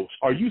 Rob Lopes,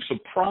 are you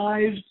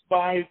surprised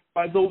by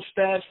those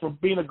stats from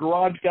being a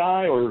garage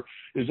guy, or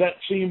does that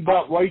seem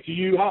about right to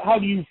you? How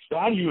do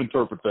you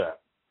interpret that?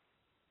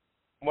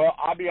 Well,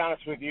 I'll be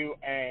honest with you,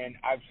 and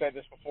I've said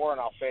this before,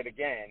 and I'll say it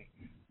again.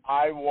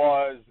 I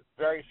was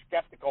very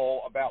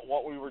skeptical about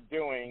what we were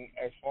doing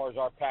as far as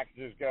our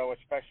packages go,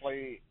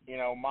 especially,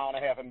 1.5 miles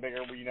and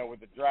bigger,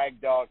 with the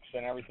drag ducts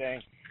and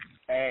everything,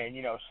 and,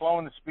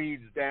 slowing the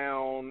speeds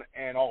down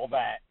and all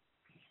that.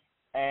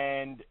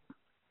 And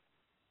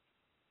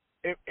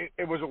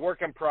it was a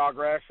work in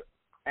progress.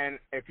 And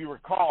if you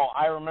recall,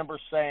 I remember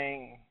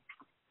saying,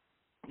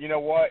 you know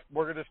what,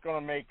 we're just going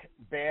to make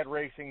bad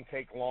racing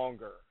take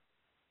longer.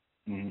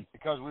 Mm-hmm.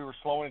 Because we were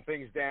slowing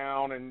things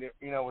down, and it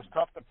was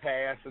tough to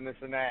pass and this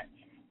and that.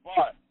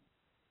 But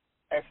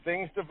as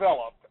things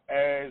develop,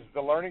 as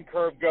the learning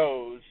curve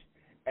goes,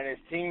 and as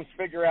teams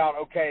figure out,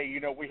 okay,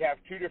 we have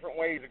 2 different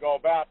ways to go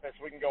about this.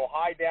 We can go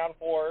high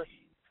downforce,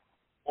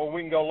 or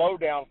we can go low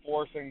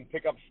downforce and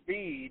pick up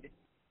speed.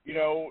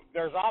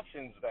 There's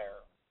options there,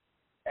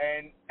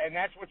 and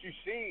that's what you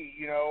see.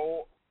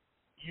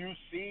 You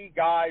see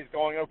guys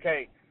going,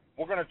 okay,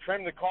 we're going to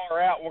trim the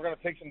car out, we're going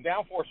to take some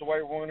downforce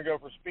away, we're going to go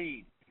for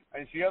speed.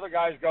 and the other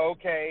guys go,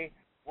 okay,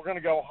 we're going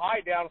to go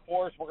high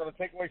downforce, we're going to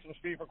take away some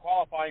speed for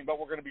qualifying, but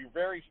we're going to be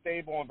very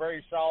stable and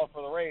very solid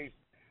for the race.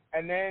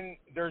 And then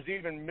there's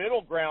even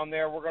middle ground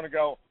there. We're going to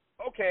go,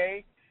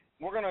 okay,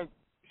 we're going to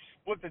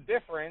split the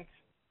difference,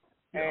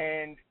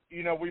 and,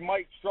 you know, we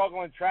might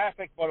struggle in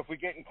traffic, but if we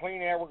get in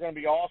clean air, we're going to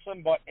be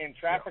awesome, but in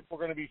traffic, we're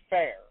going to be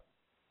fair.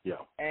 Yeah.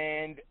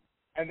 And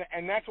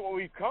that's what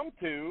we've come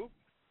to,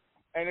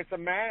 and it's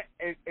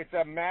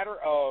a matter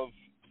of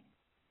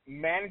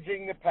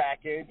managing the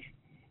package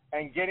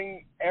and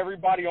getting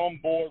everybody on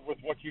board with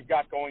what you've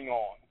got going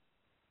on.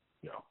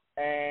 Yeah.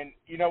 And,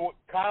 you know,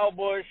 Kyle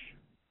Busch,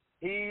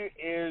 he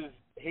is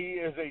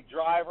a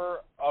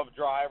driver of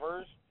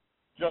drivers,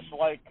 just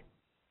like,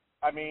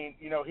 I mean,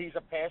 you know, he's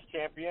a past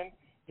champion.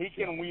 He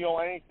can wheel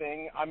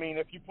anything. I mean,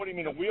 if you put him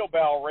in a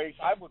wheelbarrow race,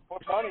 I would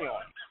put money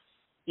on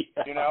him,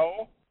 you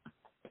know?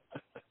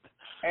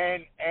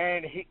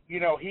 And he, you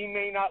know, he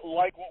may not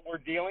like what we're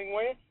dealing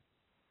with,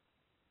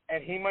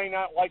 and he may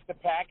not like the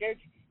package,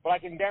 but I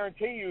can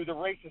guarantee you the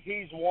races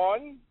he's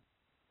won.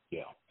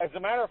 Yeah. As a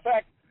matter of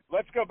fact,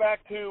 let's go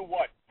back to,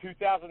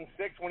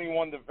 2006 when he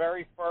won the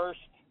very first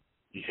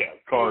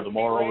Car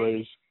Tomorrow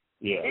race.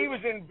 Yeah. He was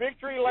in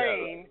victory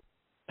lane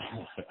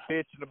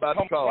bitching about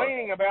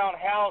complaining about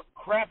how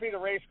crappy the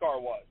race car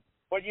was.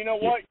 But you know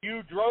what?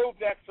 You drove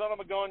that son of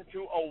a gun to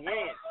a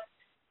win.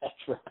 That's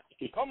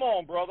right. Come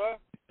on, brother.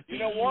 You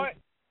know what?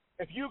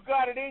 If you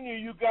got it in you,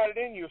 you got it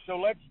in you. So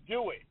let's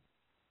do it.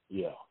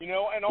 Yeah. You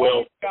know, and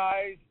all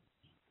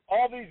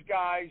these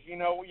guys, you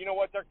know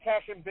what? They're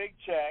cashing big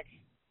checks.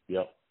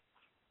 Yep.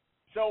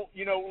 So,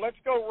 you know, let's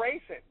go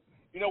racing.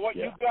 You know what?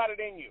 You've got it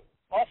in you.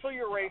 Also,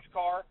 your race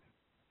car.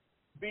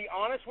 Be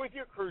honest with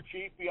your crew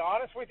chief. Be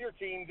honest with your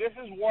team. This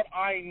is what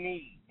I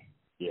need.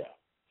 Yeah.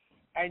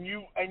 And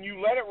you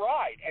let it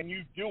ride, and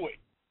you do it.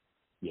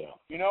 Yeah.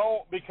 You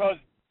know, because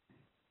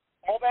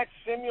all that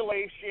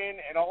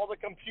simulation and all the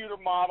computer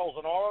models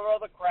and all that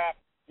other crap,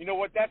 you know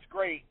what? That's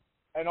great.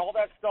 And all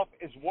that stuff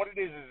is what it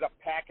is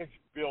a package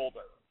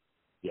builder.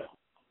 Yeah.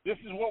 This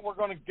is what we're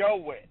going to go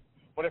with.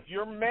 But if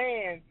your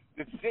man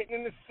that's sitting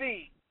in the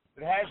seat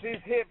that has his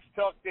hips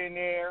tucked in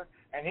there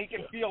and he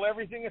can feel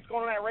everything that's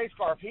going on in that race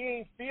car, if he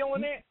ain't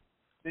feeling it,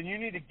 then you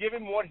need to give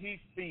him what he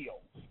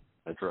feels.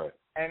 That's right.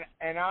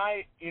 And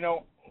I, you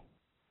know,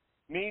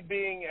 me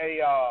being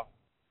a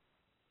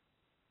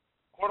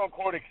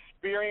quote-unquote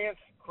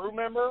experienced crew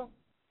member,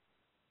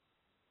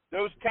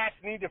 those cats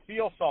need to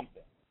feel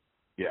something.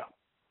 Yeah.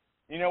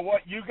 You know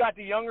what? You got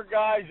the younger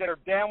guys that are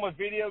down with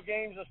video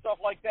games and stuff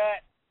like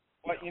that,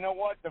 but you know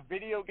what? The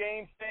video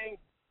game thing,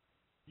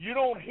 you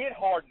don't hit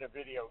hard in a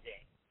video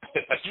game.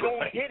 That's you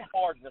don't hit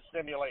hard in the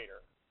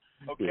simulator,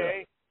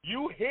 okay? Yeah.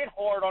 You hit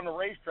hard on the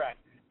racetrack,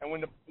 and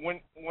when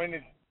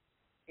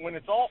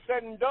it's all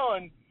said and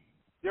done,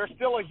 there's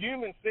still a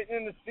human sitting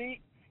in the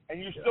seat, and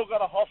you still got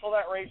to hustle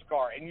that race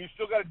car, and you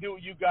still got to do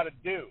what you got to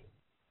do.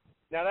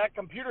 Now, that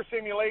computer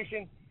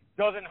simulation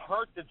doesn't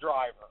hurt the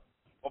driver.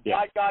 But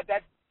by God,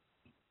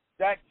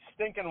 that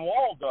stinking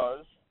wall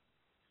does.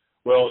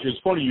 Well, it's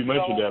funny you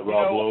mentioned that,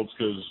 Rob Lopes,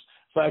 because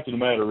the fact of the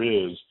matter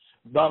is,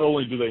 not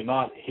only do they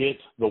not hit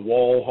the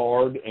wall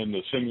hard in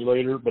the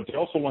simulator, but they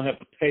also don't have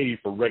to pay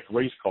for wrecked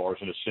race cars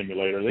in the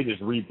simulator. They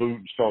just reboot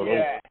and start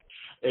over.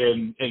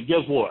 And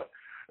guess what?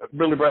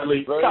 Billy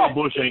Bradley, Kyle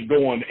Busch ain't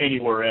going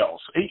anywhere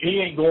else.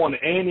 He ain't going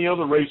to any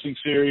other racing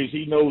series.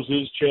 He knows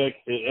his check,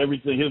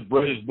 everything. His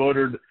bread is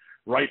buttered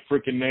right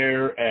freaking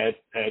there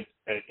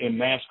in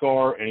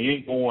NASCAR, and he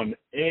ain't going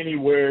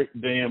anywhere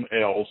damn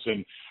else.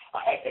 And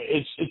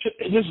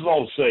this is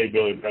all to say,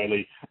 Billy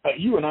Bradley,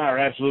 you and I are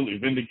absolutely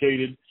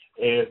vindicated.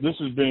 This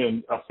has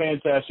been a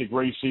fantastic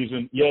race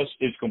season. Yes,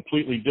 it's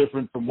completely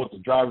different from what the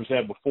drivers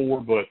had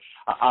before, but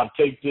I'll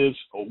take this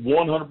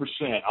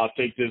 100%. I'll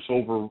take this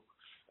over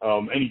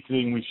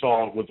anything we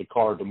saw with the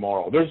car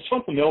tomorrow. There's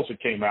something else that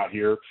came out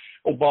here.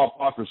 Bob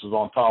Pockrass is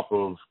on top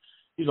of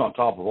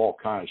all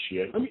kinds of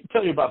shit. Let me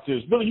tell you about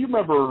this. Billy, you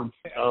remember,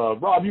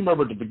 Rob, you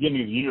remember at the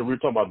beginning of the year we were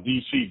talking about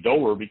DC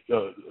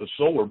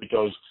Solar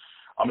because,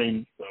 I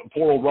mean,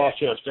 poor old Ross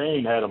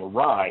Chastain had him a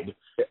ride.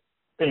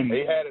 And he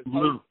had his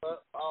hopes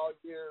up all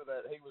year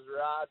that he was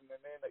riding, and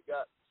then it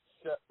got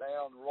shut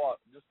down,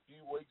 just a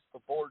few weeks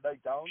before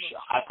Daytona?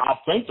 I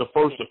think the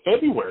 1st of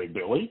February,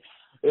 Billy.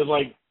 It was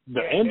like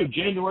the end of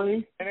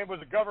January. And it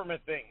was a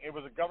government thing. It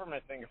was a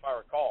government thing, if I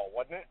recall,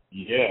 wasn't it?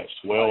 Yes.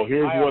 Well,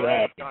 here's what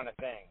happened. Kind of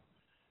thing.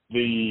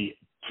 The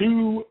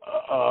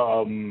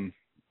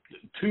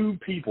two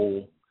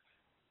people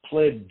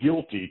pled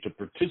guilty to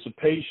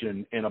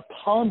participation in a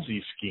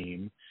Ponzi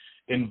scheme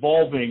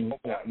involving,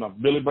 now,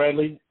 Billy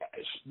Bradley,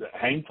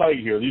 hang tight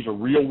here, these are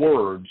real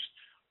words,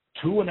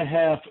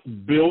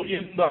 $2.5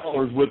 billion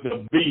with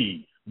a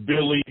B,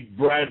 Billy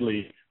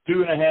Bradley,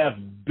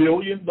 $2.5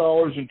 billion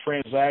in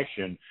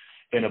transaction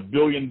and $1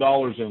 billion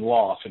in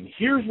loss. And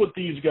here's what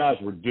these guys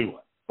were doing,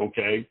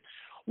 okay?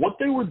 What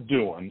they were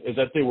doing is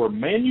that they were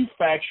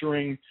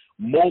manufacturing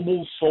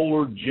mobile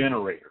solar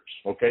generators,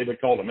 okay? They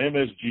called them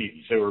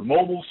MSGs. They were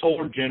mobile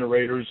solar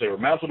generators. They were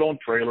mounted on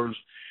trailers,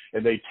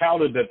 and they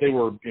touted that they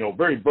were,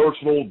 very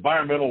versatile,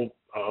 environmental,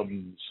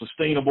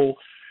 sustainable,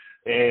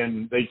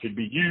 and they could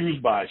be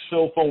used by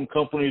cell phone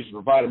companies to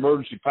provide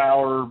emergency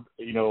power,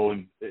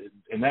 and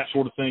that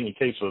sort of thing in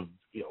case of,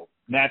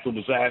 natural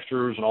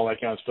disasters and all that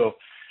kind of stuff.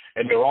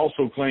 And they're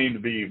also claimed to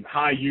be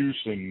high use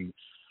and,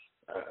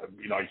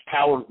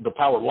 the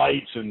power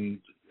lights and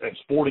at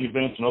sporting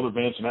events and other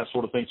events and that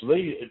sort of thing. So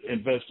they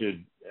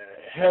invested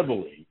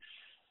heavily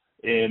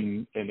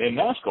in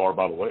NASCAR,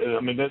 by the way.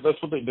 I mean,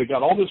 that's what they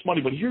got all this money.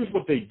 But here's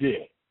what they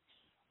did.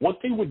 What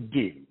they would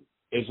do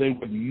is they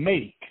would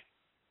make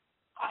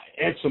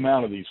X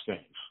amount of these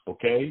things,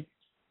 okay?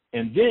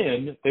 And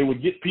then they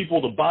would get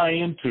people to buy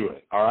into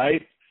it, all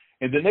right?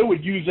 And then they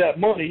would use that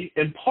money,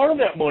 and part of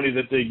that money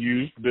that they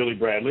used, Billy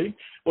Bradley,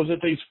 was that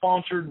they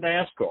sponsored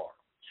NASCAR.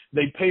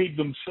 They paid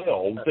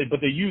themselves, but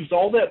they used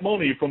all that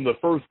money from the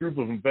first group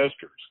of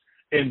investors.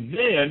 And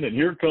then, and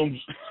here comes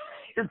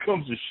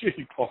the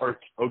shitty part,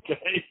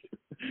 okay?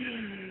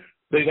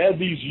 They'd had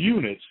these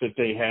units that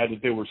they had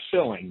that they were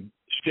selling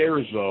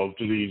shares of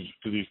to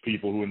these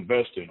people who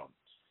invest in them.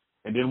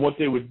 And then what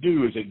they would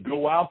do is they'd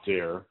go out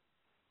there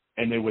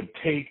and they would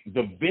take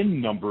the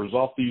VIN numbers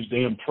off these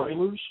damn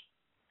trailers,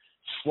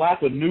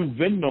 slap a new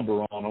VIN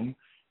number on them,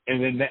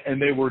 and then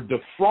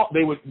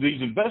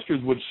these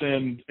investors would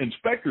send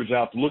inspectors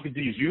out to look at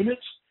these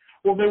units.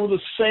 Well, they were the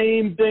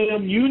same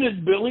damn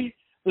unit, Billy,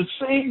 the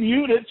same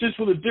unit, just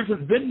with a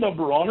different VIN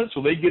number on it.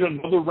 So they get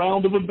another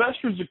round of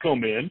investors to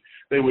come in.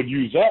 They would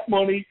use that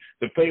money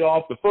to pay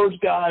off the first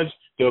guys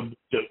to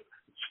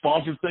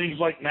sponsor things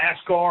like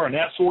NASCAR and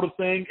that sort of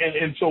thing.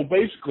 And so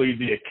basically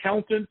the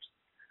accountant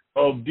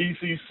of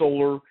DC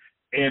Solar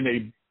and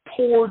a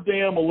poor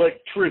damn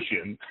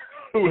electrician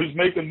who was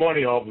making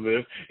money off of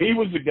this, he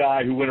was the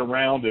guy who went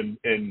around and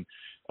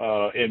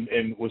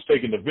was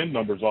taking the VIN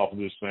numbers off of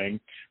this thing.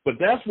 But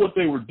that's what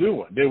they were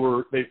doing.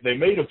 They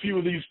made a few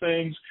of these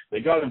things. They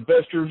got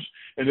investors,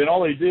 and then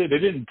all they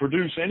didn't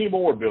produce any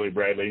more, Billy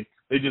Bradley.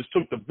 They just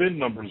took the VIN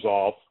numbers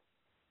off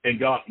and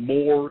got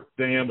more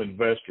damn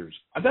investors.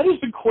 That is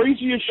the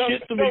craziest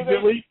shit to me,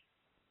 Billy.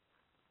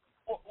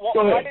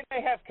 Why didn't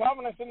they have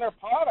confidence in their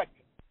product?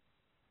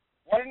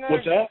 Why didn't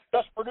they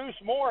just produce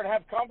more and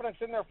have confidence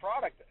in their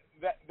product?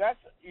 That's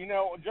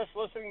just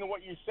listening to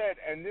what you said,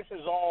 and this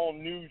is all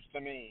news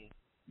to me.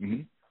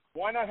 Mm-hmm.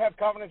 Why not have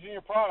confidence in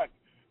your product?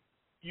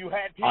 You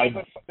had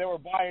people that were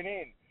buying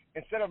in.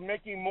 Instead of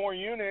making more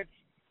units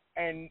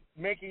and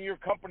making your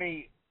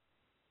company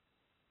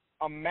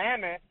a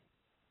mammoth,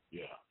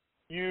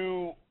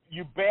 you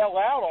bail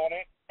out on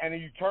it, and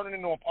then you turn it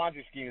into a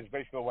Ponzi scheme is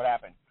basically what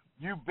happened.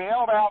 You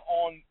bailed out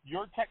on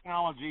your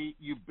technology.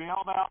 You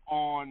bailed out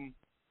on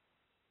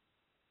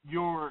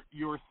your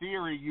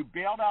theory. You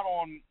bailed out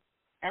on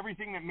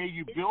everything that made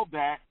you build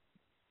that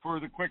for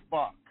the quick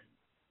buck.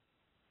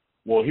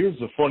 Well, here's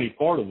the funny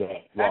part of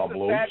that, Rob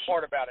Lowe. That's the sad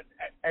part about it.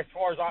 As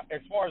far as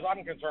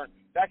I'm concerned,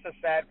 that's the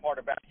sad part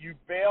about it. You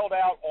bailed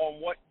out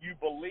on what you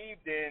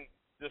believed in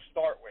to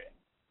start with.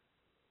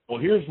 Well,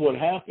 here's what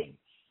happened.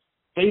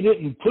 They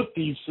didn't put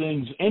these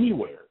things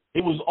anywhere.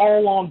 It was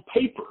all on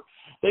paper.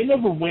 They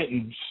never went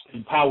and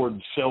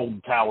empowered cell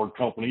tower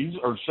companies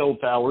or cell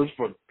towers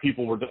for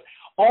people were.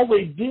 All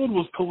they did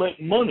was collect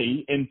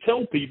money and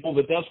tell people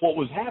that that's what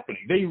was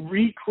happening. They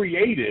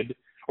created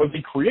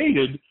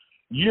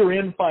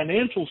year-end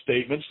financial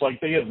statements like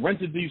they had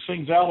rented these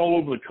things out all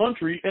over the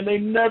country, and they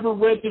never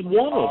rented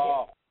one of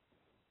them.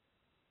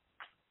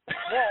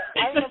 Well,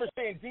 I remember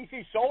seeing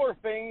DC Solar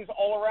things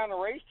all around the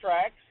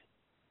racetracks.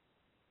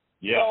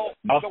 Yeah.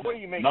 So what do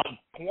you make,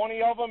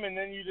 20 of them, and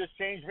then you just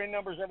change VIN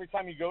numbers every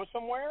time you go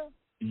somewhere?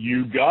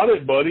 You got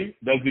it, buddy.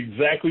 That's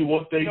exactly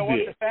what they did. What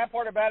the sad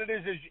part about it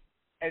is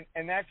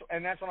and that's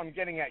what I'm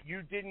getting at.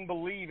 You didn't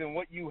believe in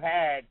what you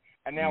had,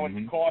 and now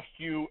it's cost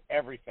you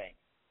everything.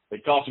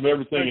 It cost them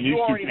everything, and these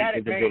two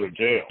people could go to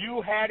jail.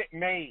 You had it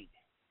made.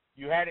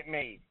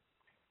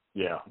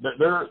 Yeah,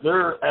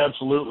 they're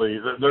absolutely.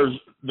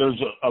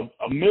 There's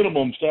a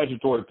minimum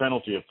statutory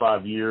penalty of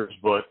 5 years,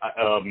 but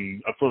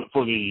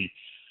for the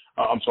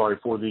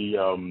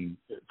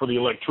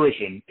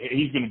electrician,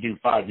 he's going to do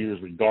 5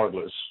 years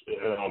regardless,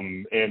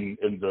 and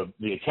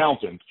the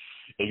accountant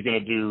is going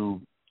to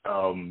do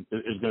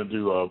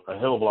a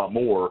hell of a lot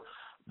more.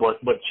 But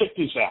check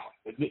this out.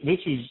 This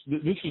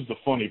is the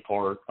funny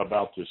part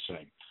about this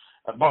thing.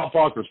 Bob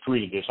Proctor's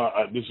tweeted this.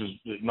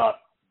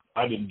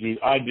 I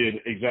did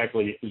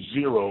exactly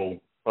zero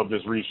of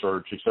this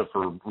research except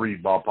for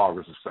read Bob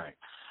Proctor's thing.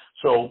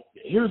 So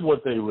here's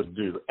what they would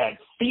do at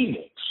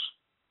Phoenix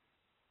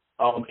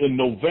in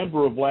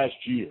November of last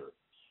year.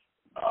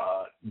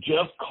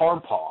 Jeff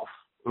Karpoff,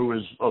 who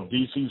is of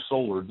DC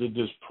Solar, did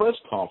this press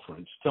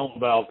conference telling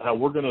about how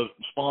we're going to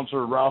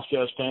sponsor Ross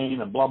Chastain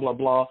and blah, blah,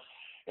 blah.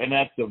 And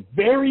at the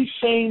very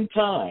same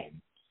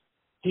time,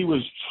 he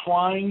was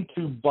trying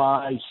to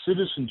buy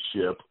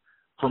citizenship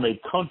from a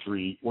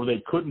country where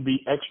they couldn't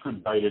be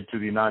extradited to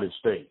the United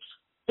States.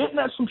 Isn't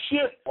that some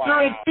shit? Wow.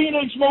 They're at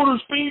Phoenix Motor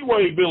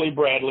Speedway, Billy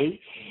Bradley,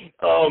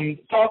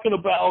 talking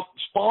about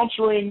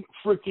sponsoring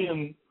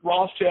freaking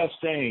Ross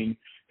Chastain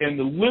and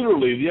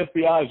literally the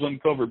FBI has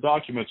uncovered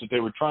documents that they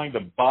were trying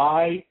to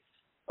buy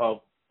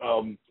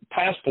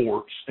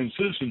passports and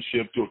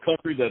citizenship to a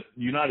country that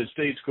the United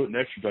States couldn't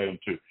extradite them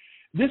to.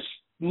 This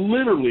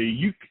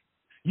literally,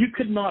 you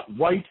could not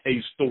write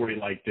a story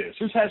like this.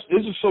 This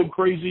is so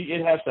crazy.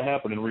 It has to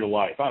happen in real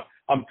life.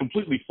 I'm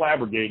completely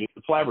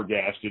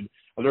flabbergasted.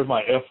 Oh, there's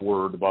my F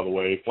word, by the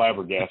way,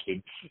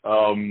 flabbergasted.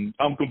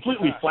 I'm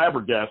completely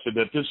flabbergasted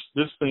that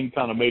this thing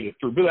kind of made it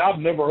through. Billy, I've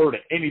never heard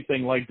of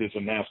anything like this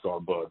in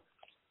NASCAR, bud.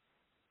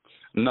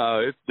 No,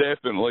 it's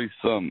definitely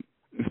some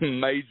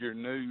major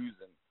news,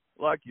 and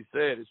like you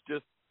said,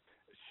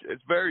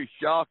 it's very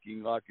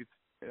shocking. Like it's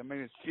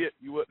shit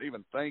you wouldn't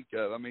even think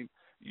of. I mean,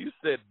 you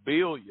said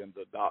billions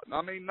of dollars.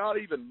 I mean, not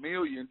even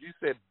millions. You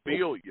said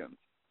billions.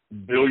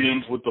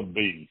 Billions with a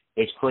B.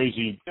 It's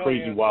crazy,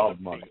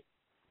 wild money.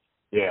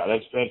 Yeah,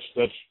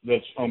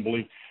 that's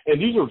unbelievable. And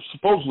these are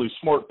supposedly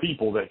smart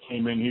people that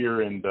came in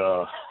here and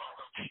that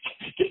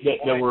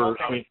were.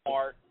 I mean,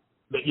 smart.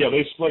 Yeah,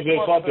 they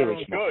thought they were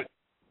smart.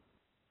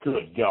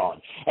 Good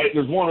God. Hey,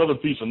 there's one other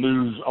piece of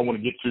news I want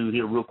to get to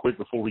here real quick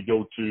before we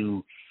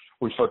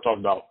start talking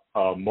about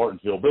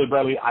Martinsville. Billy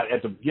Bradley,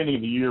 at the beginning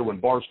of the year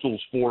when Barstool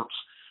Sports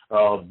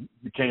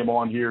came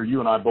on here, you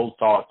and I both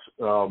talked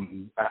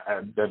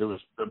that it was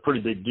a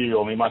pretty big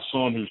deal. I mean, my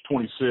son, who's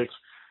 26,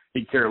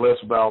 he'd care less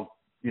about,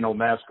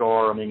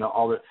 NASCAR. I mean,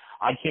 all that.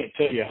 I can't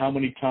tell you how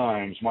many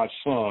times my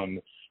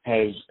son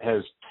has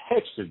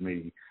texted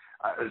me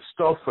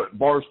stuff at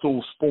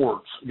Barstool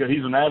Sports.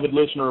 He's an avid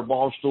listener of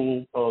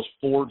Barstool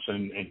Sports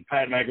and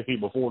Pat McAfee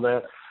before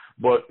that.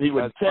 But he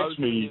would text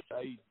me.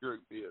 Age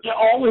group is. Yeah,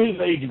 all his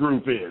age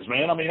group is,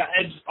 man. I mean,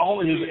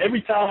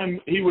 every time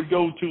he would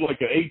go to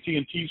like an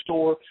AT&T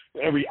store,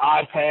 every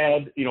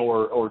iPad,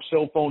 or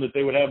cell phone that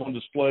they would have on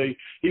display,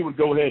 he would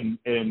go ahead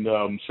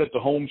and set the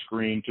home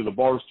screen to the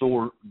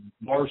Barstool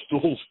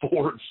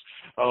Sports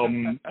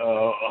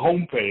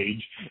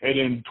homepage, and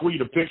then tweet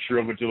a picture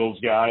of it to those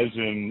guys.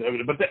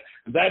 But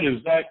that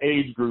is that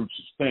age group's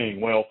thing.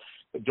 Well,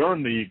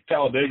 during the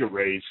Talladega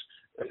race,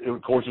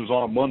 of course, it was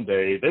on a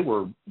Monday. They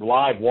were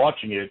live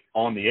watching it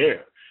on the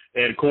air.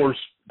 And, of course,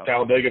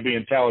 Talladega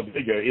being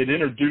Talladega, it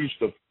introduced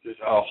a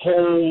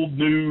whole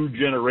new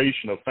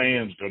generation of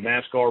fans to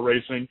NASCAR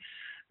racing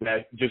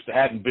that just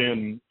hadn't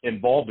been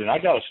involved in. I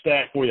got a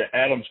stat for you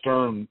Adam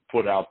Stern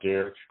put out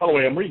there. By the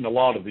way, I'm reading a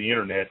lot of the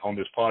Internet on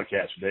this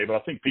podcast today, but I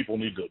think people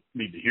need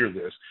to hear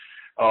this.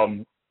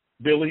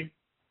 Billy,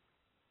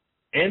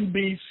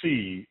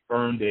 NBC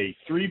earned a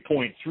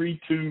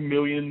 3.32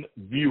 million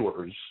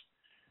viewers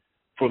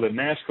for the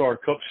NASCAR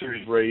Cup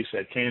Series race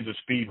at Kansas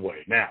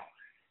Speedway. Now,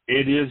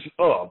 it is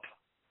up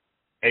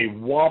a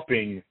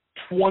whopping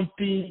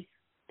 20%.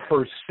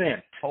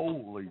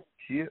 Holy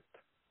shit.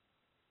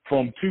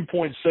 From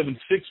 2.76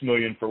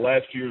 million for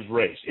last year's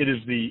race. It is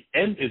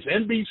it's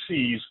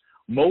NBC's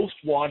most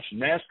watched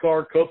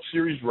NASCAR Cup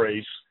Series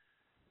race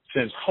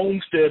since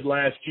Homestead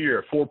last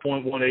year,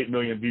 4.18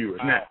 million viewers.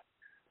 Wow. Now,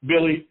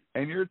 Billy.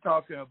 And you're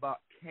talking about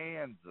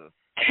Kansas.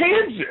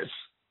 Kansas!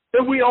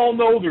 And we all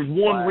know there's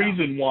one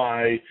reason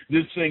why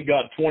this thing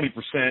got 20%,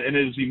 and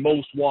it is the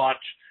most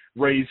watched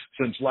race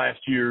since last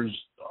year's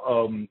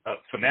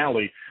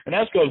finale. And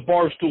that's because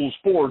Barstool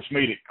Sports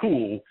made it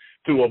cool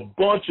to a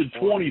bunch of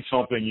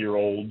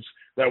 20-something-year-olds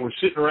that were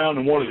sitting around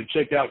and wanted to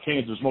check out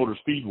Kansas Motor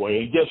Speedway.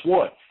 And guess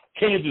what?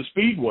 Kansas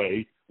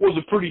Speedway was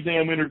a pretty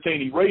damn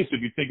entertaining race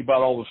if you think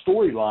about all the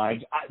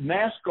storylines.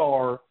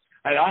 NASCAR,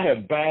 I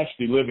have bashed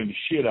the living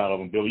shit out of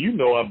them, Billy. You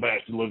know I've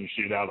bashed the living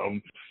shit out of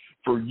them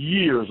for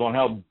years on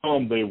how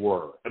dumb they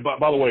were. And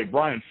by the way,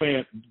 Brian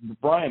France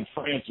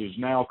is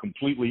now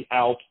completely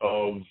out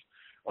of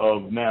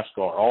NASCAR.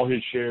 All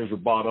his shares are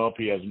bought up.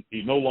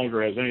 He no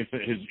longer has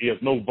anything. He has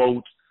no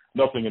vote,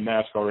 nothing in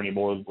NASCAR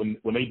anymore.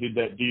 When they did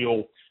that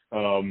deal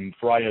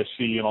for ISC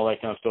and all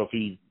that kind of stuff,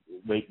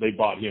 they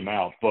bought him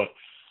out. But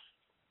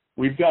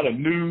we've got a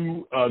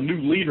new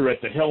leader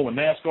at the helm of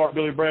NASCAR,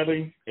 Billy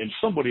Bradley, and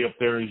somebody up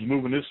there is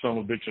moving this son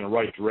of a bitch in the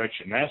right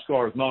direction.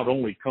 NASCAR is not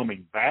only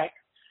coming back,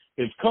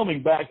 it's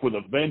coming back with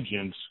a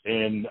vengeance.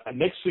 And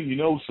next thing you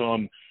know,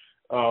 son,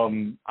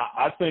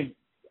 I think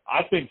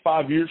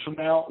 5 years from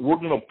now, we're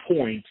going to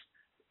point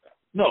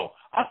 – no,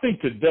 I think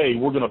today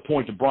we're going to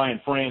point to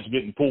Brian France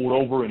getting pulled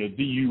over in a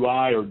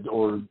DUI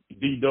or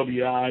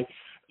DWI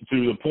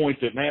to the point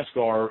that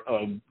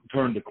NASCAR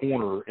turned the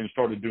corner and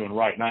started doing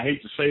right. And I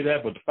hate to say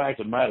that, but the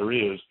fact of the matter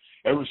is,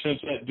 ever since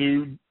that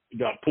dude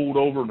got pulled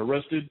over and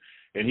arrested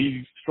and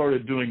he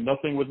started doing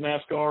nothing with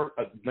NASCAR,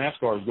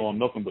 NASCAR has gone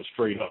nothing but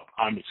straight up.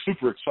 I'm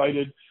super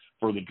excited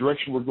for the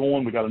direction we're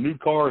going. We got a new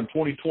car in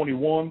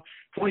 2021.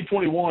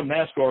 2021,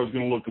 NASCAR is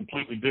going to look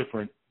completely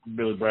different,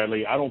 Billy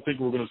Bradley. I don't think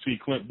we're going to see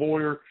Clint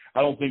Boyer.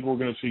 I don't think we're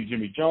going to see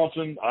Jimmy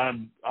Johnson.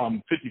 I'm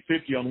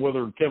 50-50 on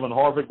whether Kevin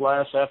Harvick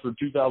lasts after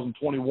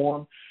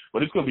 2021,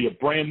 but it's going to be a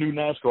brand new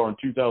NASCAR in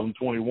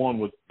 2021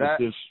 with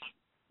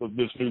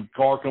this new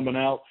car coming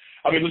out.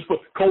 I mean, let's put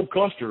Cole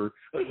Custer.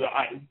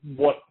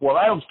 What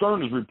Adam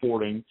Stern is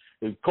reporting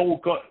is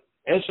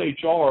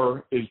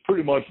SHR is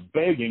pretty much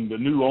begging the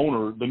new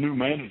owner, the new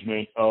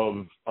management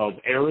of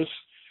Eris,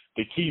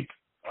 to keep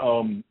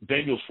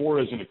Daniel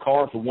Suarez in the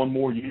car for one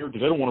more year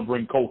because they don't want to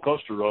bring Cole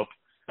Custer up.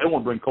 They don't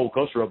want to bring Cole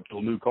Custer up to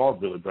a new car,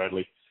 Billy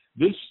Bradley.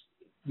 This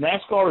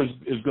NASCAR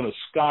is going to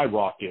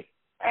skyrocket.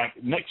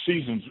 Next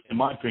season, in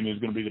my opinion,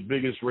 is going to be the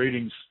biggest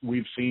ratings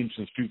we've seen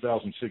since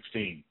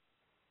 2016.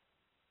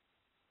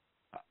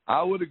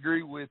 I would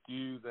agree with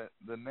you that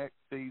the next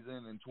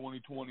season in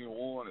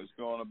 2021 is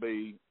going to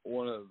be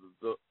one of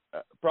the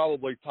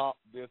probably top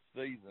this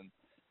season.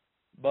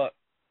 But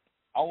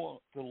I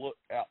want to look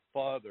out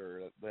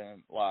further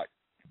than, like,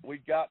 we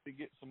got to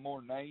get some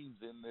more names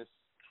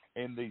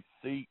in these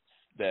seats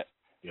that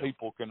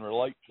people can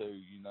relate to.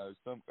 You know,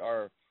 some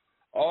are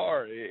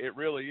it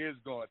really is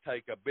going to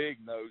take a big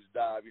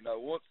nosedive. You know,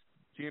 once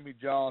Jimmy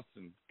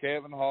Johnson,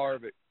 Kevin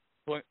Harvick,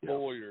 Clint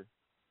Bowyer,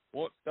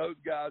 once those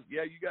guys, you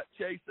got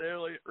Chase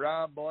Elliott,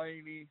 Ryan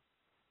Blaney,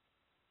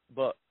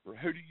 but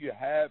who do you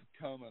have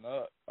coming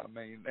up? I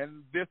mean,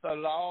 and this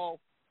all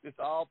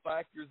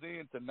factors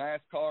into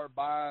NASCAR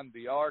buying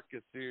the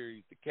ARCA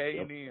series, the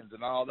K&Ns,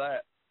 and all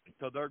that.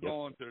 So they're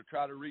going to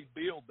try to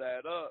rebuild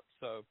that up.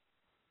 So,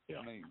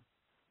 I mean,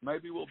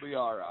 maybe we'll be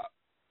all right.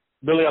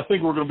 Billy, I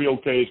think we're going to be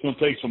okay. It's going to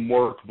take some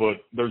work, but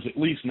there's at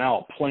least now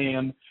a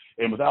plan.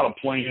 And without a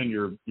plan,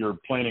 you're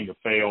planning to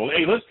fail.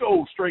 Hey, let's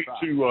go straight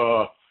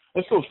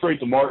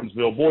to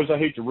Martinsville. Boys, I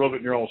hate to rub it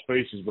in your all's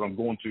faces, but I'm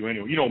going to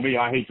anyway. You know me,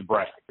 I hate to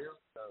brag.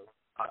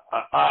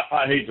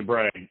 I hate to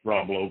brag,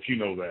 Rob Lopes. You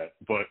know that.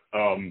 But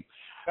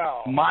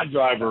my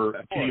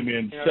driver came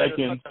in second.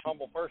 You're such a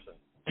humble person.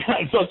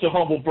 I'm such a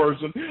humble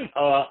person.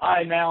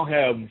 I now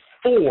have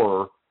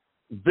 4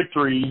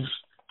 victories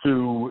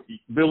to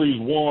Billy's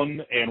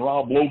 1 and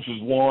Rob Lopes'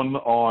 1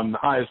 on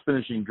highest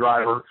finishing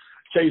driver.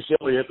 Chase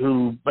Elliott,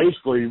 who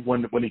basically,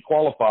 when he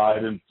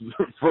qualified and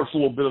the first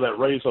little bit of that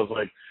race, I was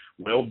like,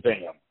 well,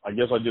 damn, I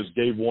guess I just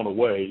gave one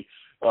away.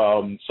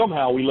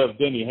 Somehow we left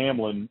Denny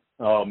Hamlin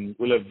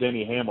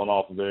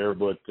off of there,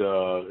 but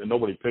and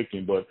nobody picked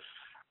him. But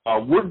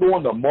we're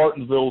going to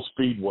Martinsville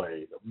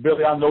Speedway.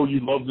 Billy, I know you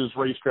love this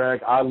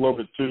racetrack. I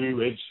love it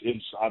too.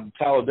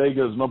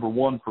 Talladega is number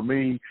 1 for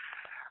me.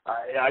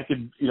 I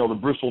could, the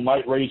Bristol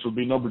night race would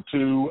be number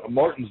 2.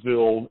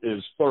 Martinsville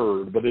is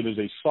 3rd, but it is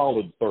a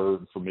solid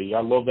 3rd for me.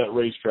 I love that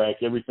racetrack,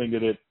 everything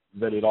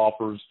that it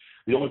offers.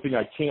 The only thing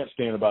I can't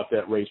stand about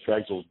that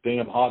racetrack is those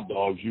damn hot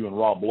dogs you and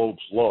Rob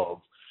Lopes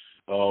love.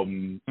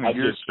 I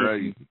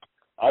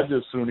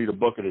just soon eat a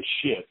bucket of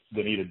shit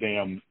than eat a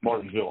damn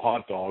Martinsville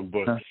hot dog,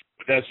 but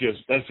that's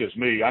just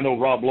me. I know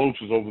Rob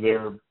Lopes is over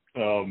there.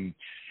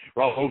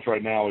 Rob Lopes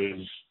right now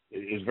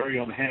is very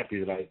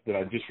unhappy that I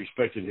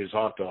disrespected his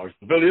hot dogs.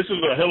 But this is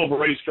a hell of a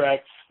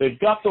racetrack. They've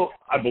got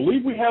I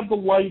believe we have the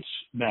lights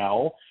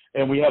now,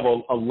 and we have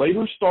a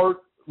later start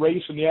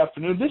race in the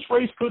afternoon. This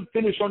race could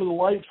finish under the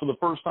lights for the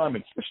first time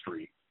in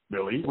history,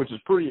 Billy, which is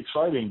pretty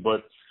exciting.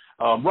 But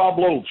Rob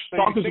Lopes,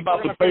 talk us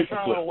about the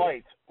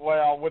paperclip.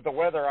 Well, with the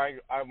weather,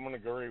 I'm going to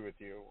agree with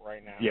you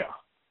right now. Yeah,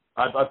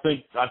 I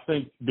think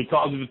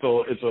because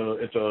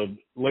it's a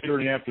later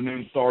in the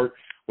afternoon start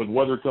with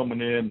weather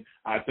coming in,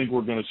 I think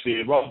we're going to see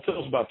it. Rob, tell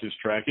us about this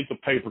track. It's a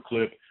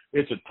paperclip.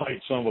 It's a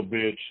tight son of a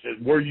bitch.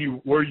 Where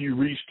you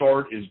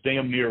restart is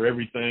damn near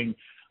everything.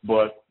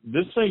 But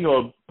this thing,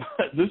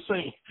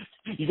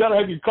 you got to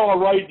have your car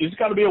right. It's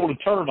got to be able to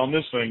turn on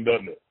this thing,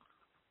 doesn't it?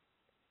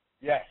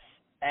 Yes,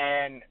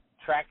 and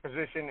track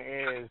position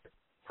is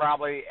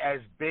probably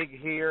as big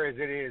here as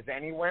it is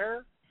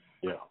anywhere.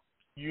 Yeah.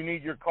 You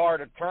need your car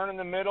to turn in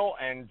the middle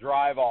and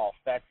drive off.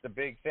 That's the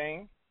big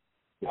thing.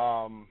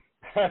 Yeah.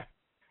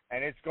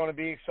 And it's going to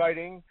be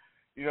exciting.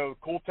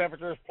 Cool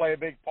temperatures play a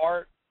big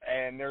part,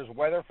 and there's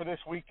weather for this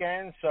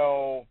weekend,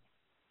 so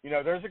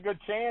there's a good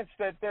chance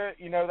that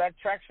that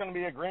track's going to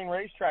be a green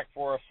racetrack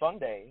for us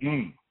Sunday.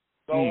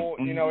 So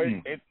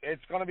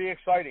it's going to be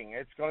exciting.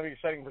 It's going to be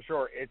exciting for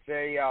sure.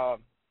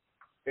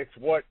 It's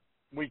what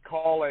we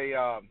call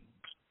I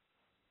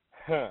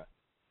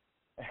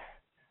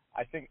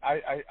think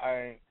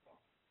I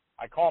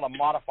call it a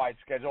modified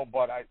schedule,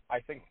 but I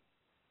think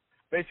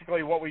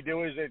basically what we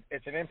do is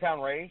it's an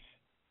impound race.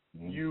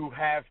 You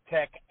have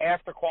tech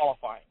after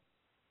qualifying.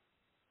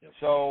 Yep.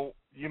 So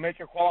you make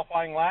your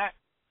qualifying lap,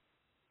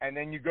 and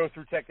then you go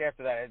through tech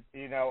after that.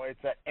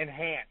 It's an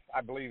enhanced,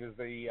 I believe, is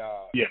the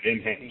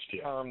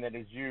term that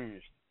is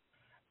used.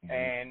 Mm-hmm.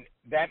 And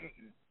that,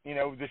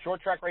 the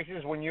short track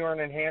races, when you're on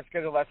an enhanced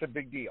schedule, that's a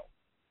big deal.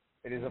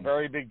 It is a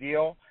very big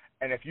deal.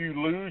 And if you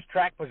lose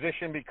track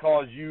position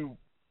because you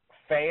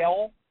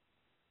fail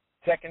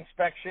tech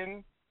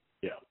inspection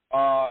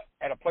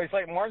at a place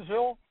like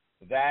Martinsville,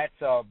 that's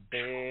a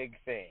big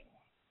thing.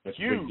 That's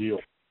a big deal.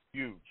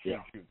 Huge.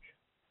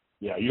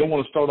 Yeah, you don't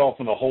want to start off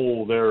in a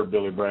hole there,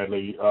 Billy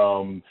Bradley.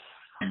 Are you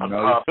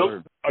going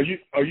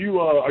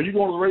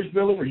to the race,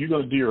 Billy, or are you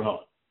going to deer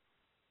hunt?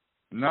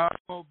 No, I'm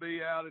going to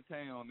be out of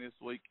town this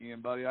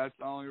weekend, buddy. That's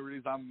the only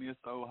reason I miss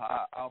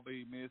Ohio. I'll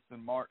be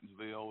missing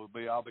Martinsville.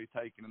 I'll be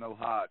taking an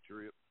Ohio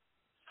trip.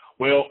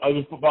 Well,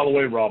 by the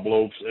way, Rob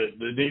Lopes, it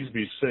needs to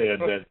be said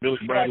that Billy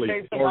Bradley. Should I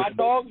save some hot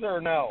dogs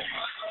or no?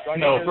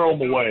 No, throw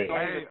them away. Do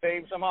I need to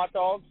save some hot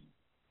dogs?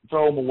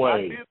 Throw them away. I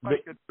did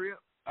make a trip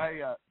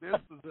Hey,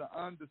 this is an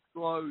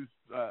undisclosed.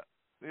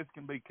 This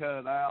can be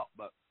cut out,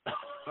 but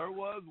there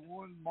was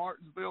one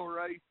Martinsville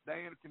race.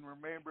 Dan can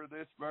remember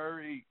this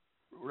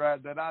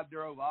that I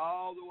drove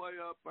all the way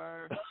up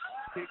there.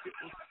 Ticket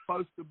was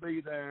supposed to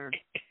be there,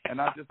 and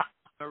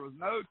there was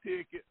no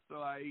ticket, so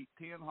I ate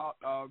 10 hot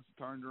dogs,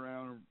 turned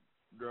around, and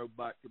drove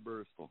back to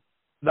Bristol.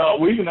 No,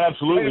 we can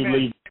absolutely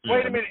leave.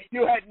 Wait a minute.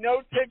 You had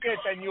no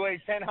tickets, and you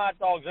ate 10 hot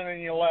dogs, and then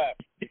you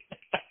left.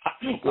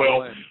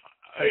 Well,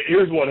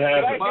 here's what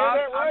happened.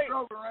 I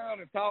drove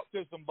around and talked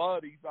to some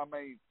buddies. I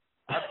mean,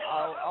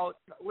 I'll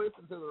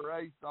listen to the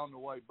race on the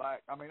way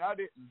back. I mean, I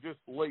didn't just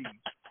leave.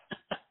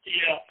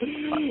 Yeah,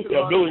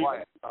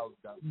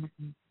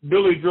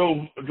 Billy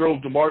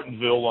drove to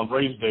Martinsville on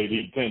race day to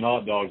eat 10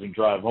 hot dogs and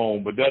drive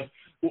home. But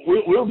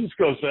we'll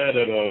discuss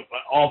that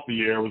off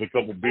the air with a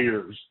couple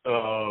beers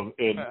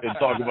and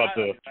talk about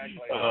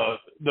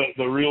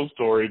the real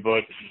story.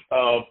 But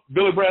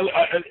Billy Bradley,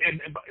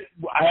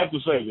 I have to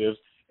say this.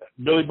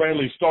 Billy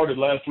Bradley started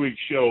last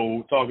week's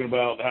show talking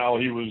about how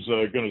he was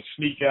going to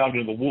sneak out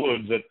into the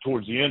woods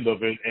towards the end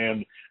of it,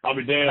 and I'll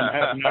be damned,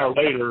 half an hour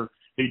later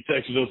he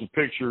texted us a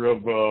picture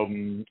of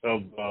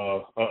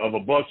a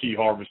buck he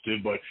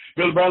harvested. But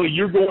Billy Bradley,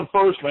 you're going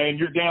first, man.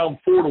 You're down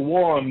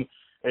 4-1,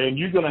 and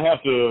you're going to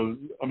have to.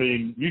 I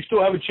mean, you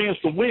still have a chance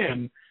to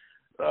win.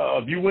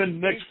 If you win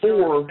the next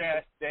 4,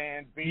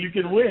 you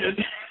can win.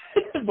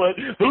 But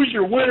who's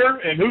your winner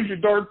and who's your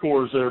dark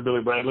horse there,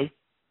 Billy Bradley?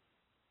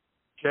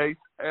 Chase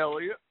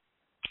Elliott.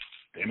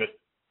 Damn it.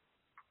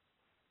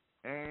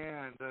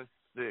 And let's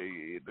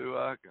see,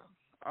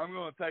 I'm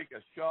going to take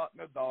a shot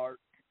in the dark,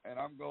 and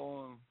I'm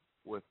going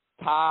with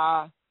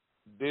Ty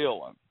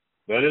Dillon.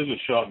 That is a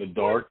shot in the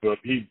dark, but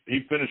he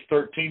finished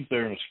 13th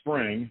there in the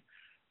spring.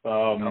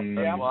 I'm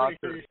pretty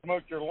sure you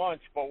smoked your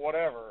lunch, but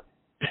whatever.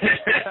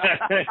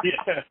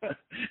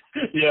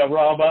 Yeah,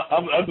 Rob,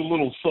 I'm a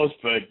little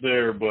suspect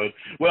there, but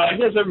I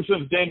guess ever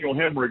since Daniel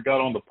Hemrick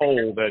got on the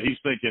pole that he's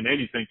thinking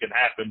anything can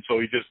happen,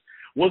 so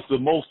what's the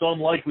most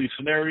unlikely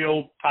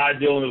scenario? Ty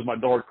Dillon is my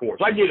dark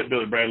horse. I get it,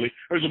 Billy Bradley.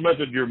 There's a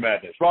method to your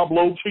madness. Rob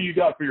Lopes, who you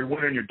got for your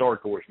winner and your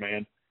dark horse,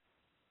 man?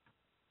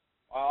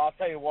 I'll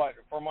tell you what,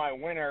 for my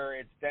winner,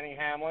 it's Denny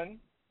Hamlin.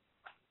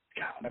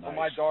 God, and for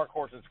my dark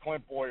horse, it's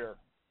Clint Boyer.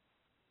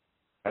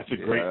 That's a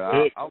great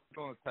pick. I was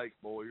going to take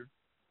Boyer.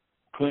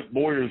 Clint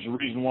Boyer is the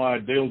reason why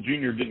Dale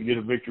Jr. didn't get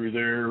a victory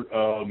there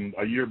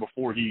a year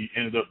before he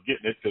ended up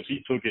getting it, because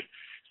he took it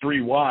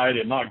 3 wide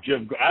and knocked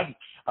Jeff.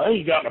 I think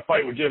he got in a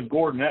fight with Jeff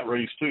Gordon that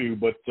race too.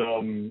 But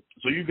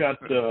so you got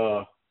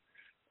the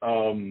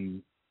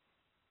 11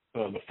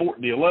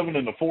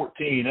 and the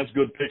 14. That's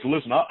good picks.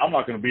 Listen, I'm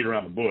not going to beat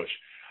around the bush.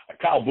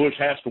 Kyle Busch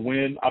has to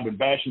win. I've been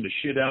bashing the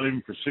shit out of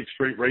him for 6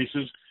 straight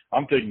races.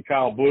 I'm taking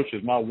Kyle Busch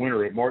as my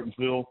winner at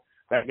Martinsville.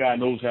 That guy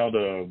knows how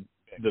to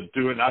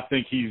do it. And I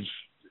think he's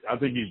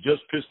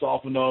just pissed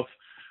off enough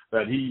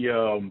that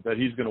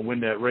he's going to win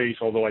that race.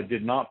 Although I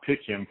did not pick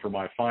him for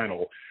my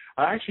final.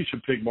 I actually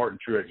should pick Martin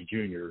Truex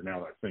Jr. now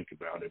that I think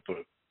about it, but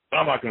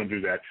I'm not going to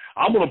do that.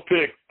 I'm going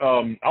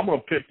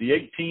to pick the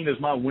 18 as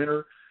my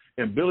winner,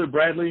 and Billy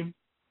Bradley.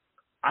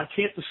 I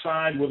can't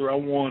decide whether I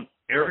want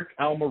Eric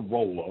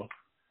Almirola,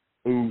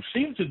 who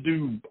seems to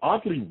do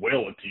oddly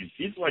well at these.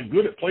 He's like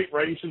good at plate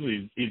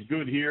races. He's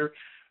good here,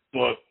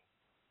 but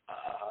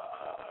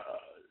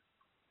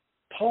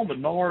Paul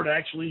Menard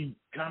actually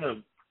kind of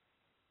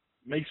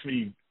makes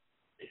me.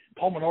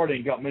 Paul Menard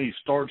ain't got many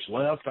starts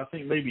left. I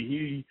think maybe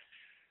he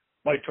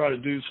might try to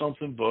do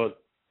something,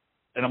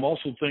 and I'm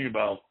also thinking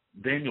about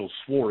Daniel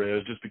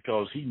Suarez just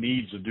because he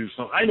needs to do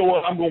something. I know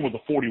what, I'm going with the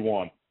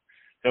 41.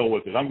 Hell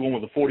with it. I'm going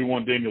with the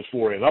 41 Daniel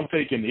Suarez. I'm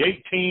taking the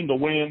 18 to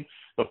win,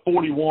 the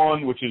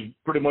 41, which is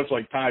pretty much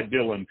like Ty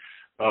Dillon,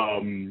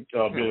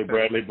 Billy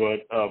Bradley.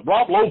 But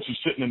Rob Lopes is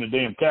sitting in the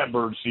damn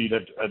catbird seat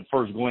at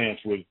first glance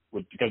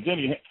because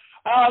then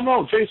I don't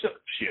know, Chase.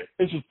 Shit,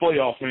 this is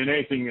playoffs, man.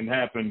 Anything can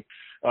happen.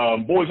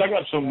 Boys, I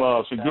got some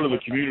good of the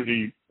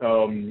community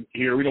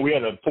here. You know, we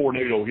had a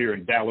tornado here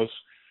in Dallas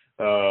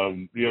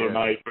the other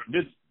night.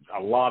 Did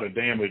a lot of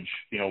damage.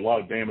 You know, a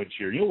lot of damage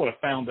here. You know what I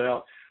found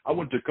out? I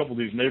went to a couple of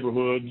these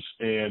neighborhoods,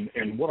 and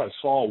what I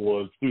saw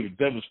was through the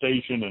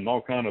devastation and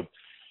all kind of,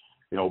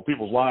 you know,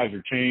 people's lives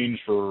are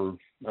changed for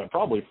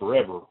probably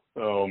forever.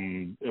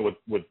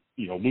 With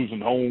you know,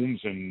 losing homes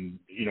and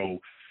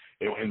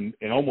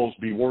and almost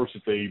be worse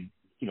if they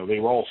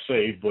were all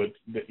saved, but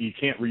you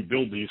can't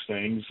rebuild these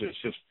things.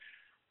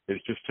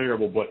 It's just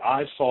terrible. But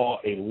I saw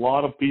a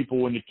lot of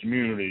people in the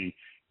community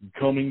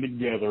coming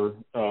together.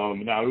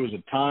 Now it was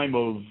a time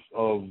of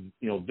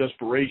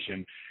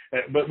desperation,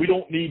 but we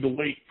don't need to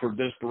wait for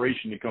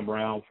desperation to come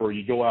around for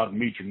you go out and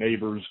meet your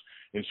neighbors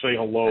and say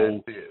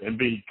hello and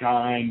be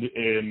kind.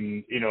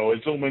 And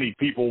and so many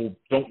people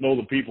don't know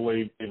the people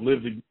they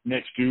lived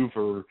next to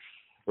for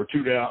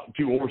two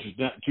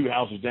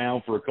houses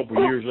down for a couple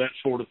of years, that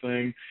sort of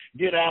thing.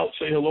 Get out,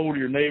 say hello to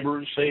your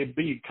neighbors,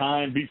 be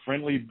kind, be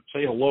friendly,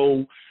 say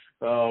hello.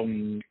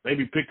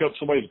 Maybe pick up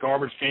somebody's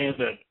garbage can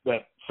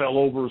that fell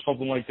over or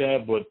something like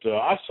that. But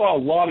I saw a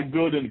lot of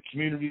good in the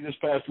community this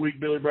past week,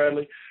 Billy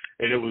Bradley.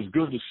 and it was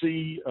good to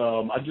see.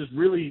 I just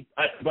really,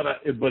 but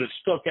it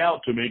stuck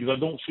out to me because I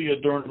don't see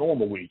it during a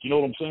normal week. You know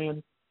what I'm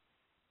saying?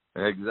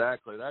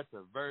 Exactly. That's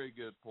a very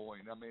good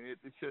point. I mean, it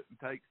shouldn't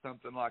take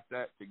something like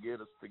that to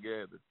get us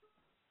together.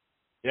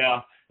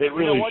 Yeah, it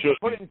really you know what, should. To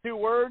put it in 2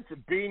 words,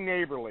 be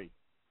neighborly.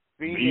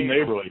 Be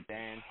neighborly.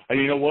 Dan. And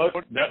you know what?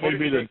 That may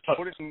be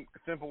put it in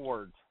simple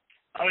words.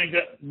 I mean,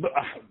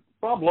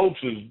 Rob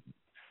Lopes is,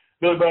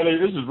 Billy Bradley,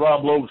 this is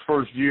Rob Lopes'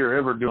 first year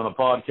ever doing a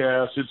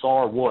podcast. It's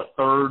our,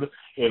 third?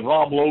 And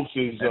Rob Lopes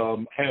has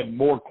had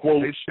more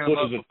quotes put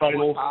as a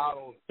title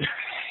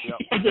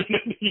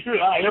than you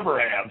and I ever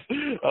have.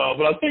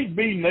 But I think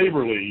Being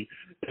Neighborly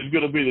is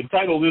going to be the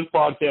title of this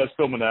podcast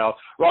coming out.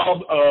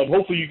 Rob,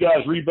 hopefully you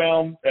guys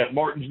rebound at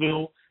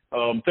Martinsville.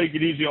 Take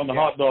it easy on the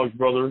hot dogs,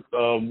 brother.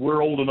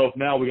 We're old enough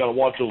now. We got to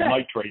watch those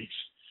nitrates.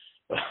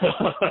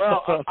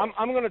 Well,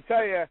 I'm going to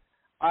tell you,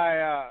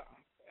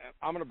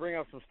 I'm going to bring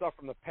up some stuff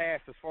from the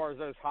past as far as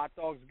those hot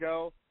dogs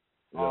go.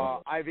 Yeah.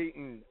 I've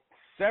eaten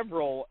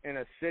several in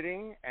a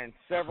sitting and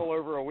several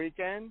over a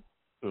weekend,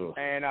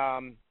 and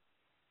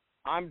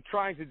I'm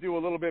trying to do a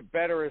little bit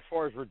better as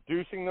far as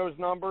reducing those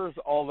numbers.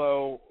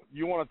 Although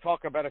you want to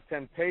talk about a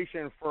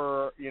temptation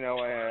for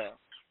a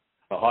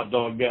hot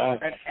dog guy,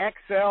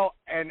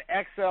 an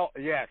XL,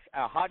 yes,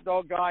 a hot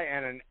dog guy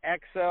and an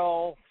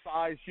XL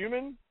size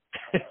human.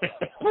 It's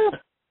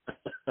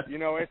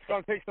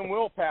going to take some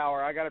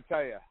willpower. I got to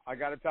tell you.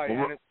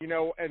 And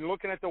and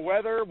looking at the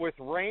weather with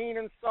rain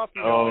and stuff.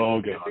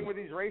 The thing with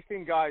these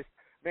racing guys,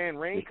 man,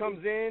 rain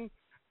comes in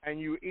and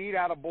you eat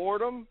out of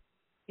boredom.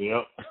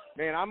 Yep.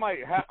 Man, I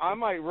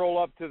might roll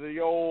up to the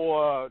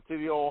old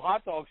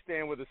hot dog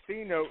stand with a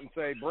C note and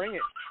say, "Bring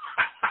it,"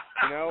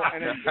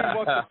 and then see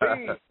what the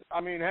fee.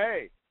 I mean,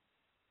 hey.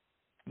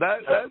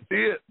 That's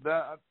it.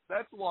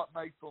 That's what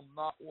makes them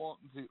not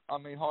wanting to. I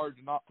mean, hard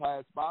to not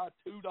pass by.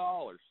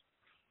 $2.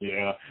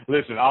 Yeah.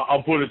 Listen,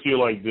 I'll put it to you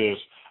like this: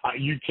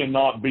 you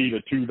cannot beat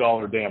a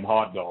 $2 damn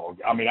hot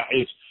dog. I mean,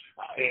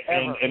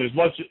 and as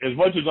much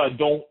as I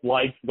don't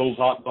like those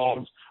hot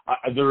dogs,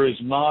 there is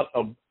not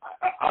a.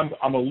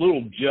 I'm a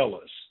little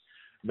jealous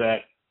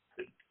that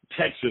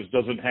Texas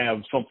doesn't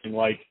have something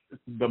like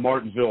the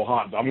Martinsville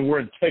hot dog. I mean, we're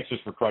in Texas,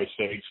 for Christ's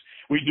sakes.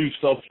 We do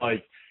stuff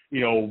like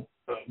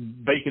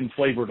bacon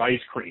flavored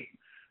ice cream,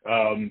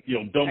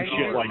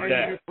 shit like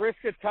that. And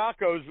brisket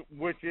tacos,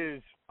 which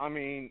is,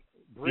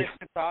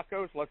 brisket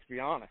tacos. Let's be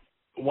honest.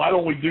 Why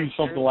don't we do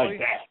something like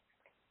that?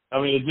 I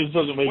mean, it just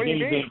doesn't make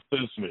any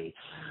sense to me.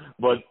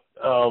 But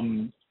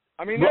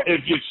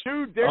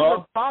there's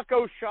a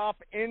taco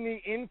shop in the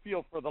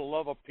infield, for the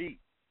love of Pete.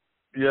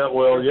 Yeah,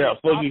 well, yeah,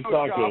 Fuzzy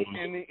Tacos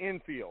Tacos in the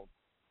infield.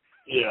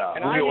 Yeah,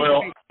 and I need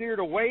to be steered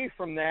away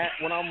from that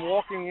when I'm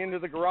walking into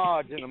the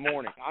garage in the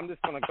morning. I'm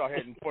just going to go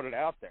ahead and put it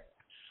out there.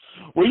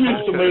 We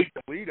used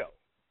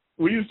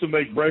to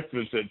make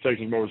breakfast at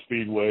Texas Motor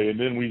Speedway, and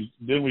then we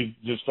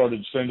just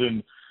started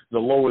sending the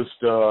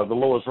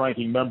lowest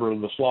ranking member of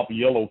the Sloppy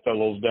Yellow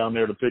fellows down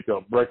there to pick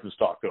up breakfast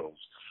tacos.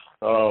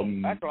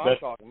 That's what I'm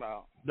talking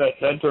about.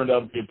 That turned out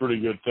to be a pretty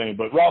good thing.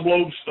 But Rob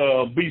Lopes,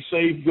 be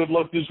safe. Good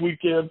luck this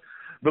weekend.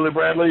 Billy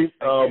Bradley,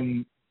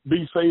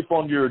 be safe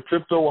on your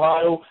trip to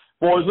Ohio.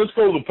 Boys, let's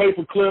go to the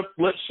paperclip.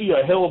 Let's see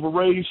a hell of a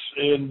race.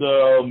 And,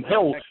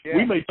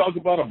 we may talk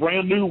about a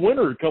brand-new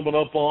winner coming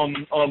up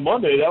on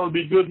Monday. That would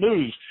be good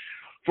news.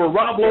 For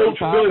Rob Lopes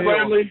and Billy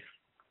Bradley,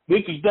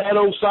 this is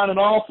Dado signing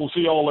off. We'll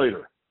see y'all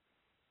later.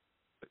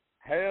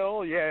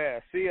 Hell yeah.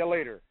 See you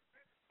later.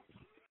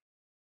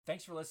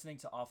 Thanks for listening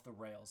to Off the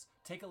Rails.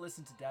 Take a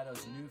listen to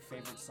Dado's new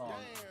favorite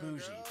song,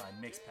 Bougie by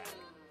Mixpack.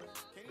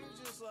 Can you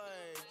just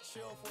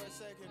chill for a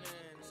second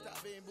and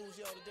stop being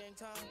bougie all the dang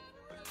time?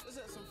 Let's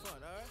have some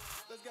fun, alright?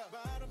 Let's go.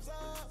 Bottoms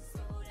up.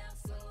 Slow down.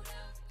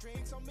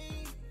 Drinks on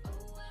me.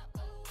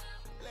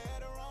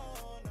 Later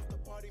on, after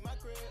party my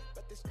crib,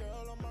 but this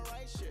girl on my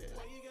right shit.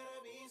 Why you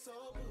gotta be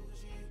so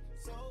bougie?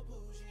 So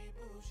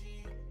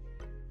bougie.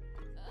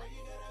 Why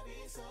you gotta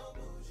be so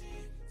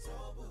bougie?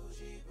 So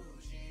bougie.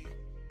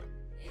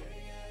 Yeah.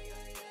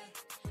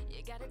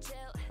 You gotta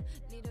chill,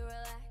 need to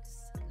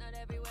relax. Not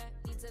everywhere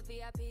needs a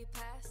VIP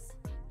pass.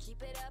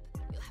 Keep it up,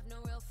 you'll have no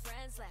real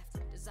friends left.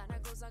 Designer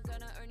clothes aren't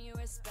gonna earn you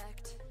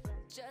respect.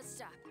 Just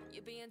stop,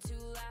 you're being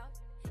too loud.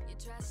 Your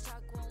trash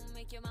talk won't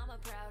make your mama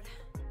proud.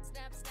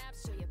 Snap,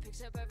 show your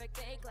picture perfect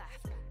fake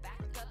laugh.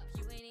 Back up,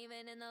 you ain't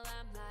even in the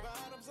limelight.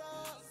 Bottoms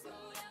up,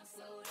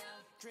 slow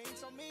down.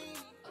 Drinks on me.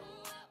 Oh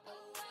wow.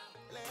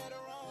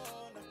 Later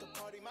on, after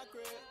party my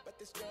crib, but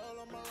this girl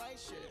on my right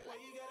shit. Why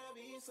you gotta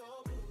be so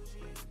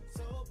bougie?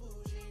 So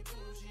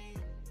bougie.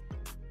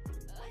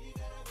 Why you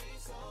gotta be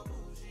so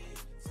bougie?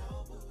 So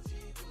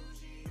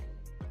bougie.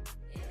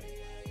 Yeah.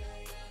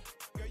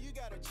 Girl, you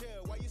gotta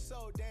chill. Why you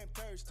so damn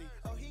thirsty?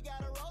 Oh, he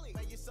got a rollie.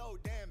 Why you so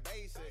damn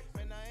basic?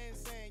 Man, I ain't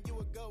saying you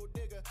a gold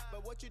digger,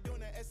 but what you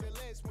doing at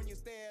SLS when you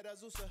stay at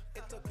Azusa?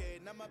 It's okay,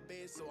 not my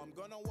bitch, so I'm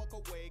gonna walk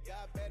away.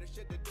 Got better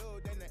shit to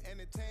do than to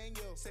entertain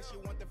you. Said she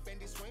want the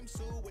Fendi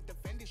swimsuit with the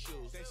Fendi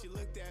shoes. Then she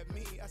looked at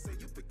me, I said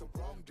you picked the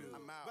wrong dude.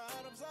 I'm out.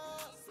 Bottoms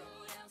up,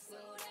 Slow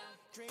down.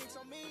 drinks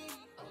on me.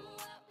 Oh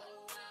wow.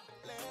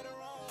 Later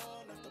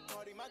on, after party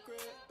my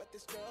crib, but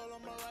this girl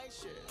on my right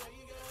shit. Why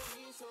you gotta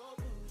be so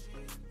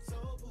bougie,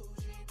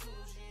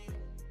 bougie?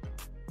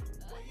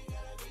 Why you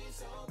gotta be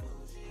so bougie?